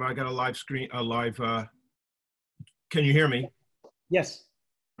on? Am I got a live screen? Can you hear me? Yes.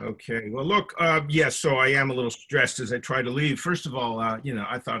 Okay. Well, look. Yes. So I am a little stressed as I try to leave. First of all,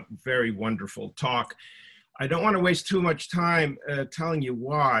 I thought very wonderful talk. I don't want to waste too much time telling you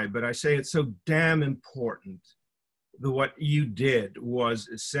why, but I say it's so damn important that what you did was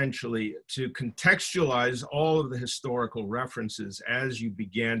essentially to contextualize all of the historical references as you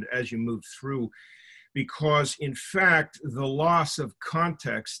moved through, because in fact, the loss of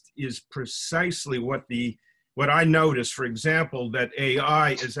context is precisely what I noticed, for example, that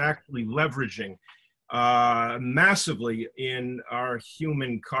AI is actually leveraging massively in our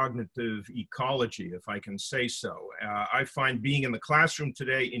human cognitive ecology, if I can say so. I find being in the classroom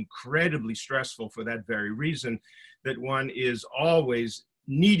today incredibly stressful for that very reason, that one is always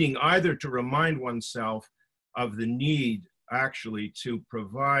needing either to remind oneself of the need actually to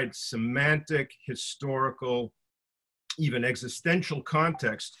provide semantic, historical, even existential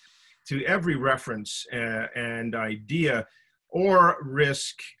context to every reference and idea, or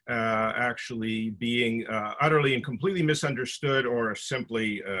risk actually being utterly and completely misunderstood, or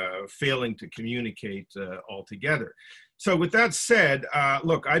simply failing to communicate altogether. So with that said,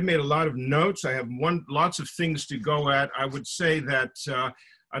 look, I've made a lot of notes. I have lots of things to go at. I would say that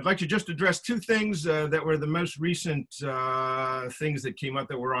I'd like to just address two things that were the most recent things that came up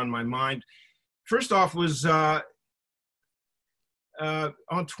that were on my mind. First off was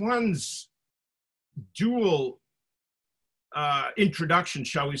Antoine's dual introduction,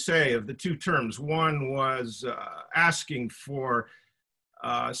 shall we say, of the two terms. One was asking for,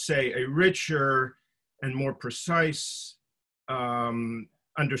 say, a richer and more precise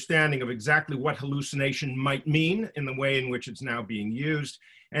understanding of exactly what hallucination might mean in the way in which it's now being used,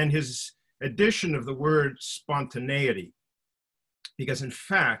 and his addition of the word spontaneity, because in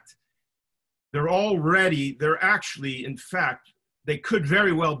fact, they could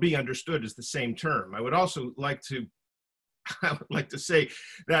very well be understood as the same term. I would also like to say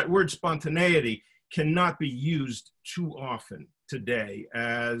that word spontaneity cannot be used too often today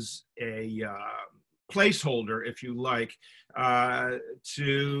as a placeholder, if you like, and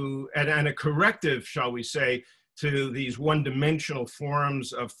a corrective, shall we say, to these one-dimensional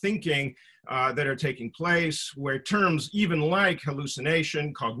forms of thinking that are taking place, where terms even like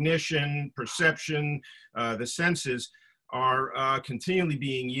hallucination, cognition, perception, the senses, are continually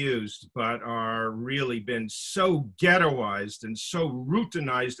being used, but are really been so ghettoized and so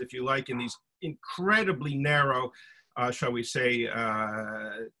routinized, if you like, in these incredibly narrow, shall we say,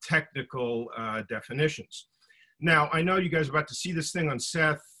 technical definitions. Now, I know you guys are about to see this thing on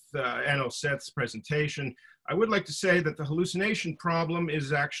Seth's presentation. I would like to say that the hallucination problem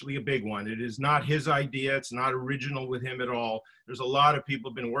is actually a big one. It is not his idea. It's not original with him at all. There's a lot of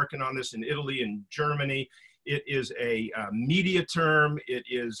people who've been working on this in Italy and Germany. It is a media term. It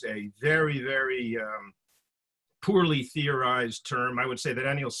is a very, very poorly theorized term. I would say that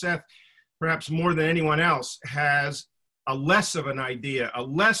Anil Seth, perhaps more than anyone else, has a less of an idea, a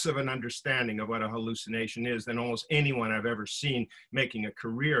less of an understanding of what a hallucination is than almost anyone I've ever seen making a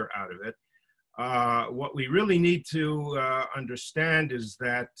career out of it. What we really need to understand is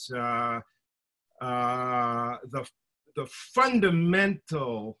that the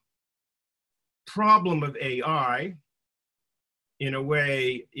fundamental problem of AI, in a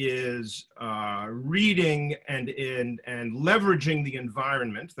way, is reading and leveraging the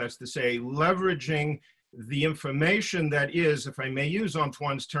environment. That's to say, leveraging the information that is, if I may use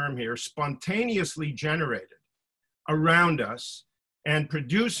Antoine's term here, spontaneously generated around us, and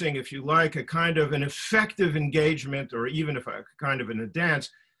producing, if you like, a kind of an effective engagement, or even if a kind of a dance,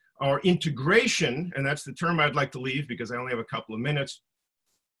 or integration, and that's the term I'd like to leave because I only have a couple of minutes,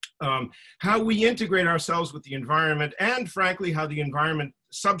 how we integrate ourselves with the environment, and frankly, how the environment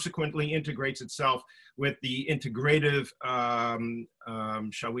subsequently integrates itself with the integrative,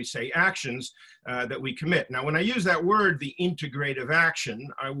 shall we say, actions that we commit. Now, when I use that word, the integrative action,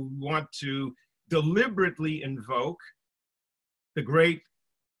 I want to deliberately invoke the great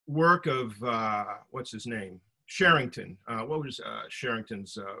work of, what's his name? Sherrington. What was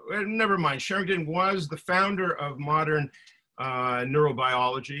Sherrington's? Never mind. Sherrington was the founder of modern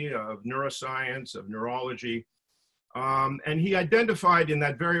neurobiology, of neuroscience, of neurology. And he identified in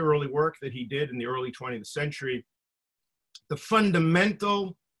that very early work that he did in the early 20th century, the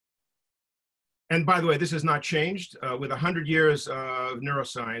fundamental, and by the way, this has not changed, with 100 years of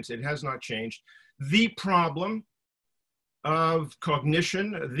neuroscience, it has not changed, the problem of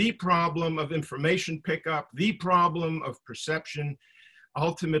cognition, the problem of information pickup, the problem of perception,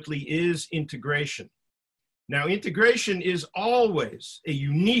 ultimately is integration. Now, integration is always a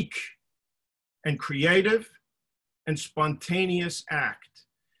unique and creative and spontaneous act.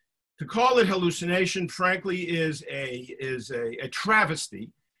 To call it hallucination, frankly, is a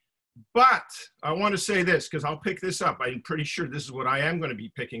travesty. But I want to say this, because I'll pick this up. I'm pretty sure this is what I am going to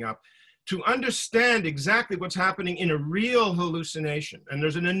be picking up. to understand exactly what's happening in a real hallucination. And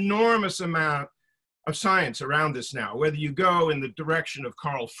there's an enormous amount of science around this now, whether you go in the direction of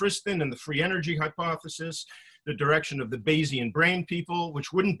Carl Friston and the free energy hypothesis, the direction of the Bayesian brain people,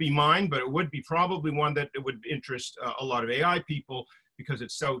 which wouldn't be mine, but it would be probably one that it would interest a lot of AI people because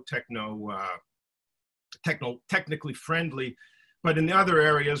it's so technically friendly. But in the other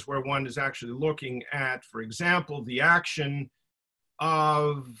areas where one is actually looking at, for example, the action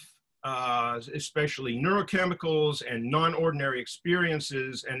of especially neurochemicals and non-ordinary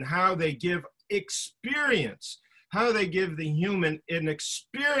experiences and how they give experience, how they give the human an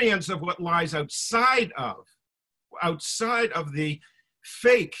experience of what lies outside of the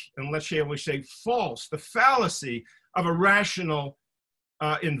fake, and let's shall we say false, the fallacy of a rational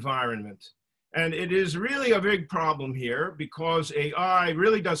environment. And it is really a big problem here because AI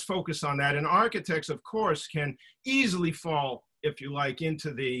really does focus on that. And architects, of course, can easily fall, if you like,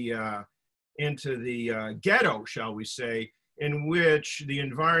 into the ghetto, shall we say, in which the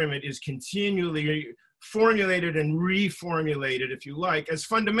environment is continually formulated and reformulated, if you like, as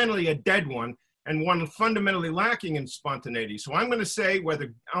fundamentally a dead one and one fundamentally lacking in spontaneity. So I'm going to say,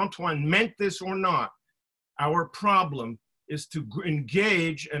 whether Antoine meant this or not, our problem is to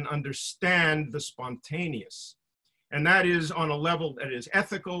engage and understand the spontaneous. And that is on a level that is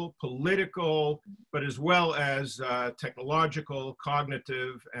ethical, political, but as well as technological,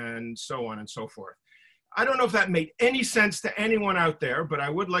 cognitive, and so on and so forth. I don't know if that made any sense to anyone out there, but I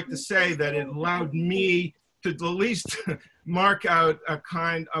would like to say that it allowed me to at least mark out a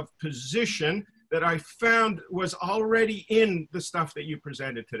kind of position that I found was already in the stuff that you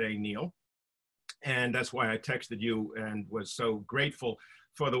presented today, Neil. And that's why I texted you and was so grateful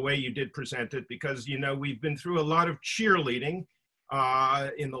for the way you did present it, because, you know, we've been through a lot of cheerleading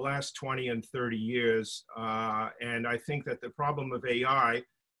in the last 20 and 30 years. And I think that the problem of AI,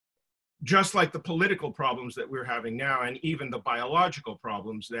 just like the political problems that we're having now, and even the biological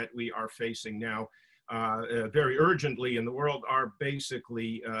problems that we are facing now very urgently in the world, are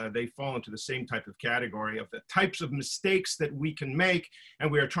basically, they fall into the same type of category of the types of mistakes that we can make, and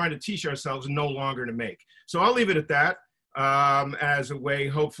we are trying to teach ourselves no longer to make. So I'll leave it at that as a way,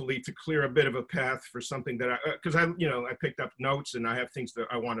 hopefully, to clear a bit of a path for something that because I picked up notes and I have things that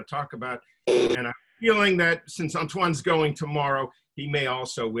I want to talk about, and I'm feeling that since Antoine's going tomorrow, he may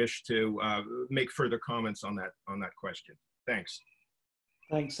also wish to make further comments on that question. Thanks.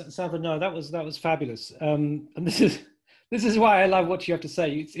 Thanks, Sanford. No, that was fabulous. And this is why I love what you have to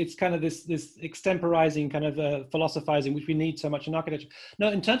say. It's kind of this extemporizing kind of philosophizing, which we need so much in architecture. No,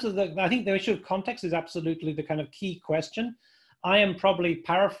 in terms of I think the issue of context is absolutely the kind of key question. I am probably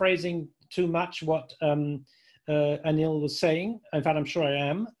paraphrasing too much what Anil was saying. In fact, I'm sure I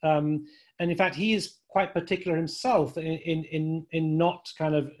am. And in fact, he is quite particular himself in not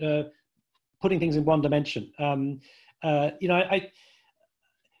kind of putting things in one dimension.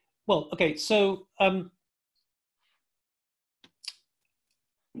 Well, okay, so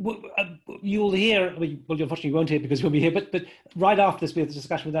you'll hear, well, you unfortunately won't hear because we'll be here, but right after this we have this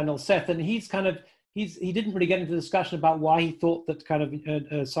discussion with Anil Seth, and he didn't really get into the discussion about why he thought that kind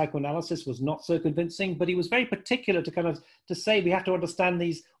of psychoanalysis was not so convincing, but he was very particular to say we have to understand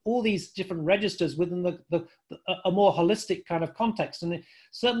all these different registers within a more holistic kind of context. And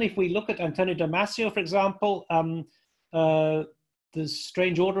certainly if we look at Antonio Damasio, for example, The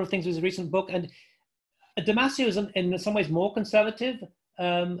Strange Order of Things was a recent book, and Damasio is in some ways more conservative,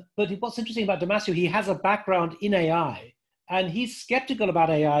 but what's interesting about Damasio, he has a background in AI, and he's skeptical about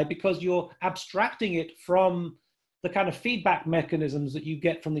AI because you're abstracting it from the kind of feedback mechanisms that you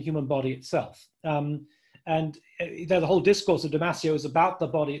get from the human body itself. And the whole discourse of Damasio is about the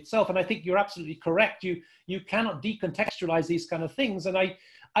body itself, and I think you're absolutely correct. You cannot decontextualize these kind of things, and I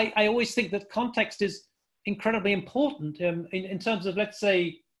always think that context is incredibly important in terms of, let's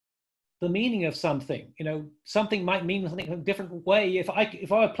say, the meaning of something. You know, something might mean something in a different way. If I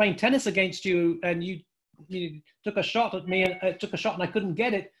were playing tennis against you and you took a shot at me and took a shot and I couldn't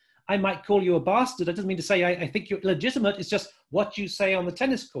get it, I might call you a bastard. That doesn't mean to say I think you're legitimate. It's just what you say on the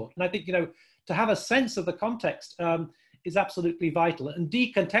tennis court. And I think, to have a sense of the context is absolutely vital. And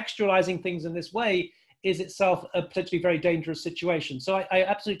decontextualizing things in this way is itself a potentially very dangerous situation. So I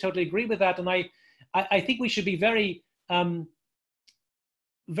absolutely totally agree with that. And I think we should be very,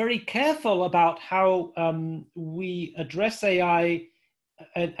 very careful about how we address AI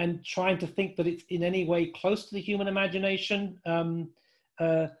and trying to think that it's in any way close to the human imagination.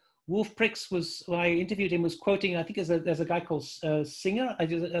 Wolf Prix was, when I interviewed him, was quoting, I think there's a guy called Singer, a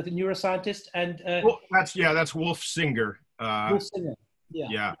neuroscientist, and that's Wolf Singer. Wolf Singer,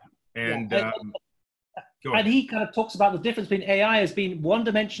 yeah. And Go And ahead. he kind of talks about the difference between AI as being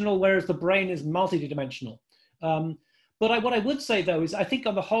one-dimensional, whereas the brain is multidimensional. But what I would say, though, is I think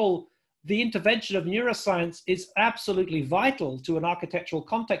on the whole, the intervention of neuroscience is absolutely vital to an architectural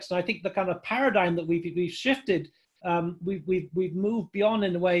context. And I think the kind of paradigm that we've shifted, we've moved beyond,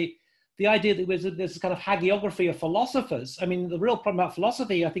 in a way, the idea that there's this kind of hagiography of philosophers. I mean, the real problem about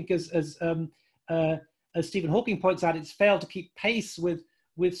philosophy, I think, as Stephen Hawking points out, it's failed to keep pace with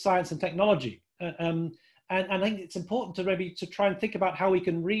science and technology. And I think it's important to try and think about how we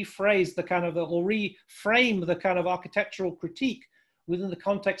can rephrase the kind of, or reframe the kind of architectural critique within the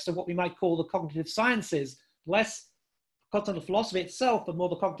context of what we might call the cognitive sciences, less content of philosophy itself, but more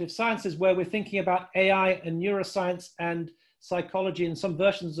the cognitive sciences, where we're thinking about AI and neuroscience and psychology and some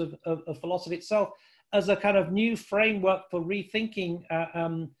versions of philosophy itself as a kind of new framework for rethinking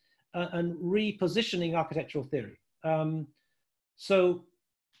and repositioning architectural theory. So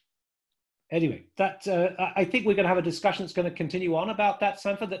anyway, that I think we're going to have a discussion that's going to continue on about that,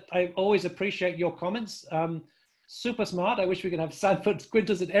 Sanford. That I always appreciate your comments. Super smart. I wish we could have Sanford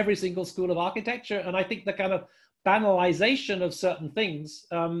Kwinters at every single school of architecture. And I think the kind of banalization of certain things,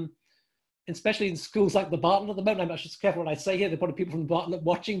 especially in schools like the Bartlett at the moment, I'm not just careful what I say here, there are probably people from the Bartlett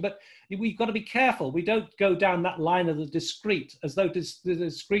watching, but we've got to be careful. We don't go down that line of the discrete, as though the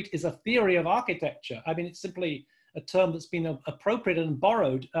discrete is a theory of architecture. I mean, it's simply a term that's been appropriated and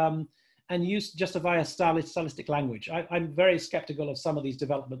borrowed and used to justify a stylistic language. I'm very skeptical of some of these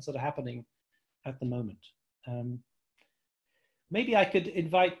developments that are happening at the moment. Maybe I could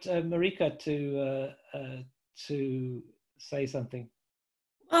invite Marrikka to say something.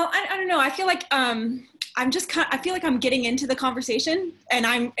 Well, I don't know. I feel like I feel like I'm getting into the conversation, and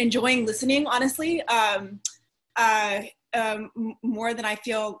I'm enjoying listening. Honestly, more than I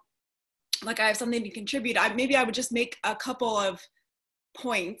feel like I have something to contribute. Maybe I would just make a couple of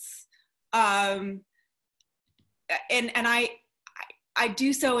points, and I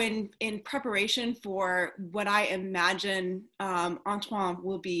do so in preparation for what I imagine Antoine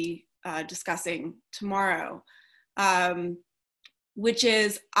will be discussing tomorrow, which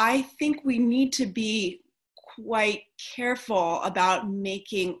is, I think we need to be quite careful about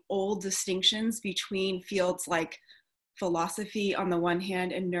making old distinctions between fields like philosophy on the one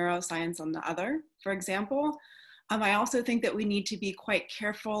hand and neuroscience on the other, for example. I also think that we need to be quite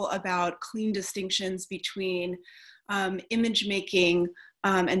careful about clean distinctions between image making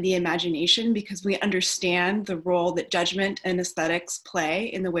and the imagination, because we understand the role that judgment and aesthetics play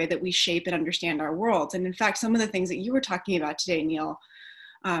in the way that we shape and understand our worlds. And in fact, some of the things that you were talking about today, Neil,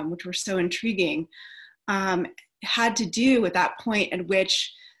 which were so intriguing, had to do with that point at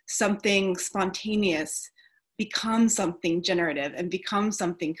which something spontaneous becomes something generative and becomes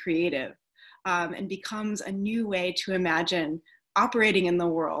something creative, and becomes a new way to imagine operating in the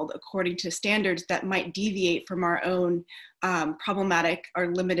world according to standards that might deviate from our own problematic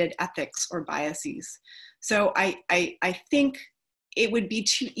or limited ethics or biases. So I think it would be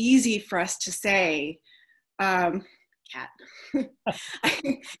too easy for us to say, cat.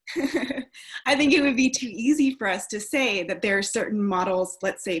 I think it would be too easy for us to say that there are certain models,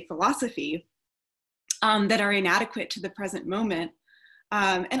 let's say philosophy, that are inadequate to the present moment.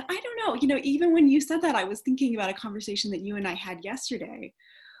 And I don't know, even when you said that, I was thinking about a conversation that you and I had yesterday,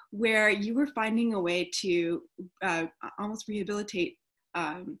 where you were finding a way to almost rehabilitate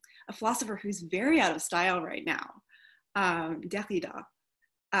a philosopher who's very out of style right now, Derrida,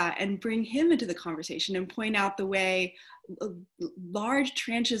 and bring him into the conversation and point out the way large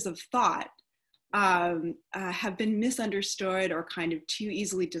tranches of thought have been misunderstood or kind of too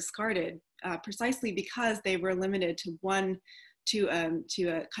easily discarded, precisely because they were limited to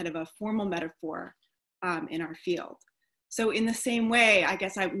a kind of a formal metaphor in our field. So in the same way, I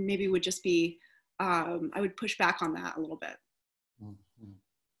guess I maybe would just be, I would push back on that a little bit. Mm-hmm.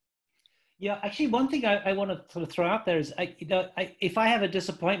 Yeah, actually, one thing I want to sort of throw out there is, if I have a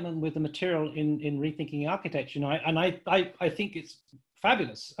disappointment with the material in Rethinking Architecture, I think it's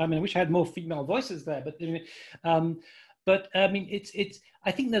fabulous. I mean, I wish I had more female voices there, but I mean,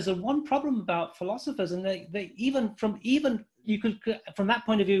 I think there's one problem about philosophers, and they you could, from that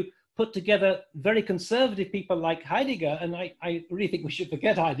point of view, put together very conservative people like Heidegger, and I really think we should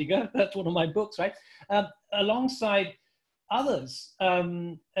forget Heidegger. That's one of my books, right? Alongside others,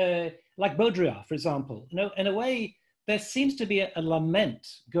 like Baudrillard, for example. In a way, there seems to be a lament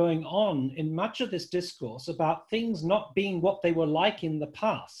going on in much of this discourse about things not being what they were like in the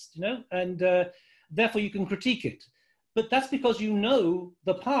past, and therefore you can critique it. But that's because you know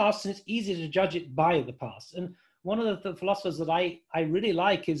the past, and it's easy to judge it by the past. And one of the philosophers that I really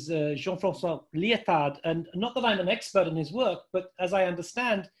like is Jean-François Lyotard. And not that I'm an expert in his work, but as I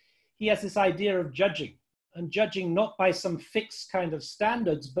understand, he has this idea of judging. and judging not by some fixed kind of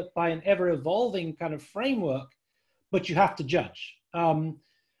standards, but by an ever-evolving kind of framework, but you have to judge.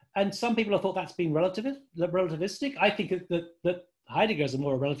 And some people have thought that's been relativistic. I think that Heidegger is a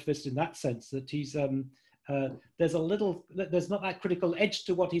more relativist in that sense, that he's, there's not that critical edge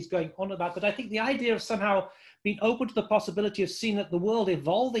to what he's going on about. But I think the idea of somehow being open to the possibility of seeing that the world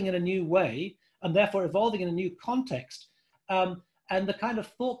evolving in a new way, and therefore evolving in a new context, and the kind of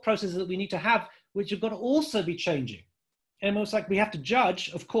thought processes that we need to have, which have got to also be changing. And it's like we have to judge,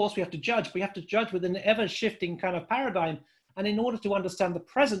 of course we have to judge, but we have to judge within an ever-shifting kind of paradigm. And in order to understand the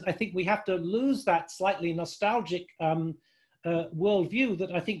present, I think we have to lose that slightly nostalgic worldview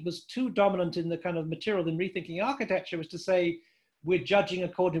that I think was too dominant in the kind of material in rethinking architecture, was to say we're judging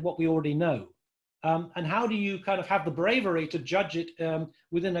according to what we already know. And how do you kind of have the bravery to judge it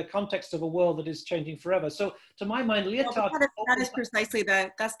within a context of a world that is changing forever? So to my mind, Lyotard— that is precisely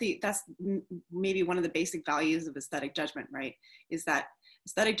that's maybe one of the basic values of aesthetic judgment, right? Is that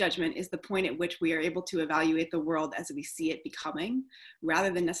aesthetic judgment is the point at which we are able to evaluate the world as we see it becoming,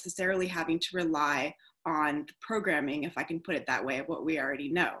 rather than necessarily having to rely on the programming, if I can put it that way, of what we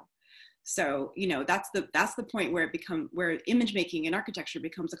already know. So, you know, that's the point where where image making in architecture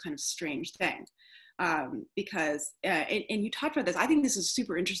becomes a kind of strange thing, because and you talked about this. I think this is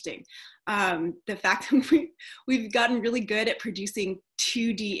super interesting. The fact that we've gotten really good at producing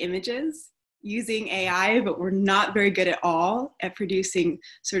 2D images using AI, but we're not very good at all at producing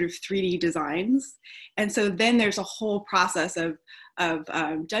sort of 3D designs. And so then there's a whole process of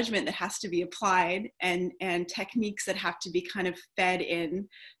judgment that has to be applied, and techniques that have to be kind of fed in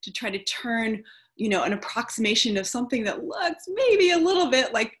to try to turn, you know, an approximation of something that looks maybe a little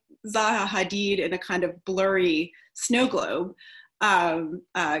bit like Zaha Hadid in a kind of blurry snow globe,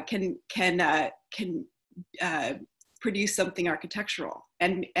 can produce something architectural.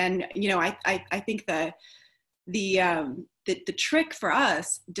 And you know, I think the trick for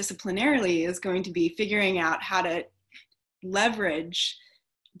us disciplinarily is going to be figuring out how to leverage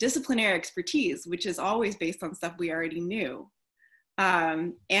disciplinary expertise, which is always based on stuff we already knew,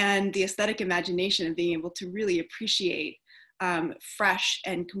 and the aesthetic imagination of being able to really appreciate fresh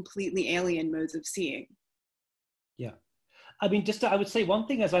and completely alien modes of seeing. Yeah, I mean, I would say one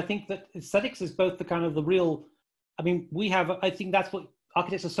thing is, I think that aesthetics is both the kind of the real, I mean, I think that's what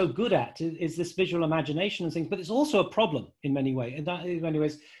architects are so good at, is this visual imagination and things, but it's also a problem in many ways.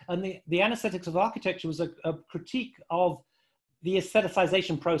 And the anesthetics of architecture was a critique of the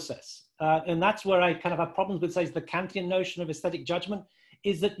aestheticization process. And that's where I kind of have problems with, say, the Kantian notion of aesthetic judgment,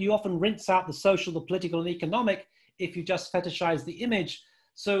 is that you often rinse out the social, the political, and economic if you just fetishize the image.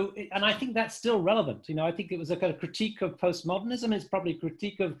 So, and I think that's still relevant. You know, I think it was a kind of critique of postmodernism. It's probably a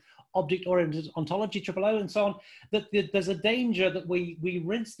critique of object-oriented ontology, OOO, and so on, that there's a danger that we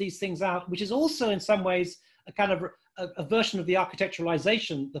rinse these things out, which is also in some ways a kind of a version of the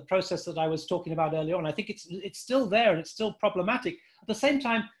architecturalization, the process that I was talking about earlier on. I think it's still there and it's still problematic. At the same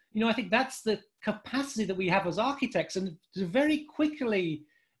time, you know, I think that's the capacity that we have as architects, and to very quickly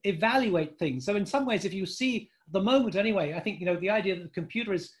evaluate things. So in some ways, if you see the moment anyway, I think, you know, the idea that the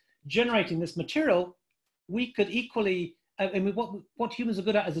computer is generating this material, we could equally, I mean, what humans are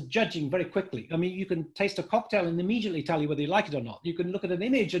good at is judging very quickly. I mean, you can taste a cocktail and immediately tell you whether you like it or not. You can look at an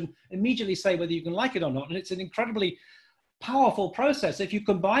image and immediately say whether you can like it or not. And it's an incredibly powerful process. If you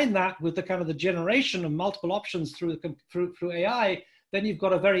combine that with the kind of the generation of multiple options through AI, then you've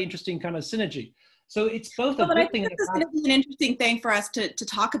got a very interesting kind of synergy. So it's both a good thing. This is going to be an interesting thing for us to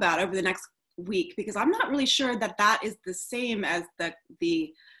talk about over the next week, because I'm not really sure that that is the same as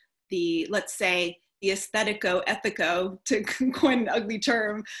the let's say, the aesthetico-ethico, to coin an ugly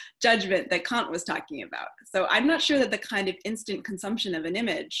term, judgment that Kant was talking about. So I'm not sure that the kind of instant consumption of an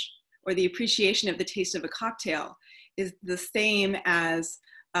image or the appreciation of the taste of a cocktail is the same as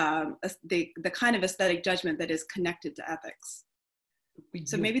the kind of aesthetic judgment that is connected to ethics.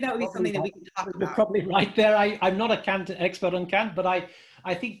 So maybe that would be something that we can talk about. You're probably right there. I'm not a Kant expert on Kant, but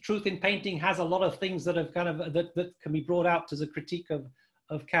I think Truth in Painting has a lot of things that have kind of that can be brought out as a critique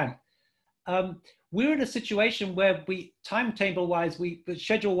of Kant. We're in a situation where timetable-wise,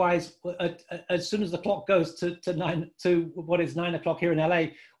 schedule-wise, as soon as the clock goes to what is 9 o'clock here in LA,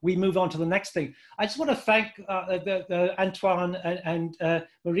 we move on to the next thing. I just want to thank Antoine and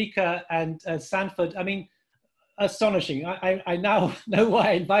Marrikka and Sanford. I mean, astonishing. I now know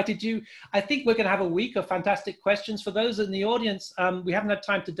why I invited you. I think we're going to have a week of fantastic questions. For those in the audience, we haven't had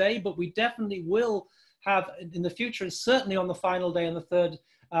time today, but we definitely will have in the future, and certainly on the final day and the third.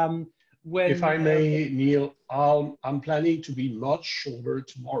 If I may, Neil, I'm planning to be much shorter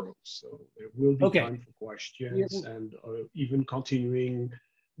tomorrow, so there will be time for questions, and even continuing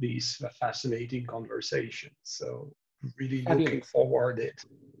these fascinating conversations. So really Fabulous. looking forward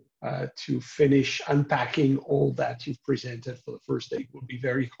to finish unpacking all that you've presented for the first day. It would be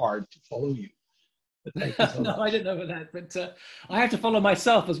very hard to follow you. But thank you so No, much. I didn't know about that, but I have to follow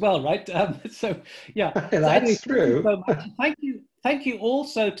myself as well, right? So yeah, That's so anyway, true. Thank you. Thank you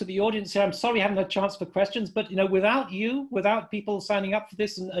also to the audience here. I'm sorry I haven't had a chance for questions, but without you, without people signing up for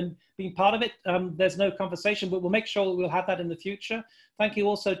this and being part of it, there's no conversation. But we'll make sure we'll have that in the future. Thank you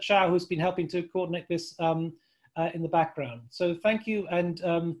also, Chao, who's been helping to coordinate this in the background. So thank you, and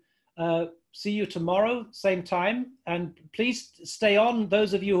see you tomorrow, same time. And please stay on.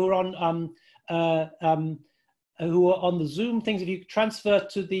 Those of you who are on the Zoom things, if you transfer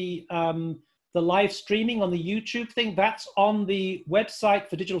to the live streaming on the YouTube thing, that's on the website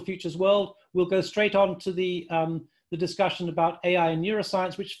for Digital Futures World. We'll go straight on to the discussion about AI and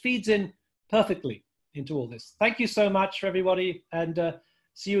neuroscience, which feeds in perfectly into all this. Thank you so much for everybody, and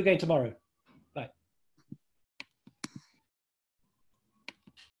see you again tomorrow.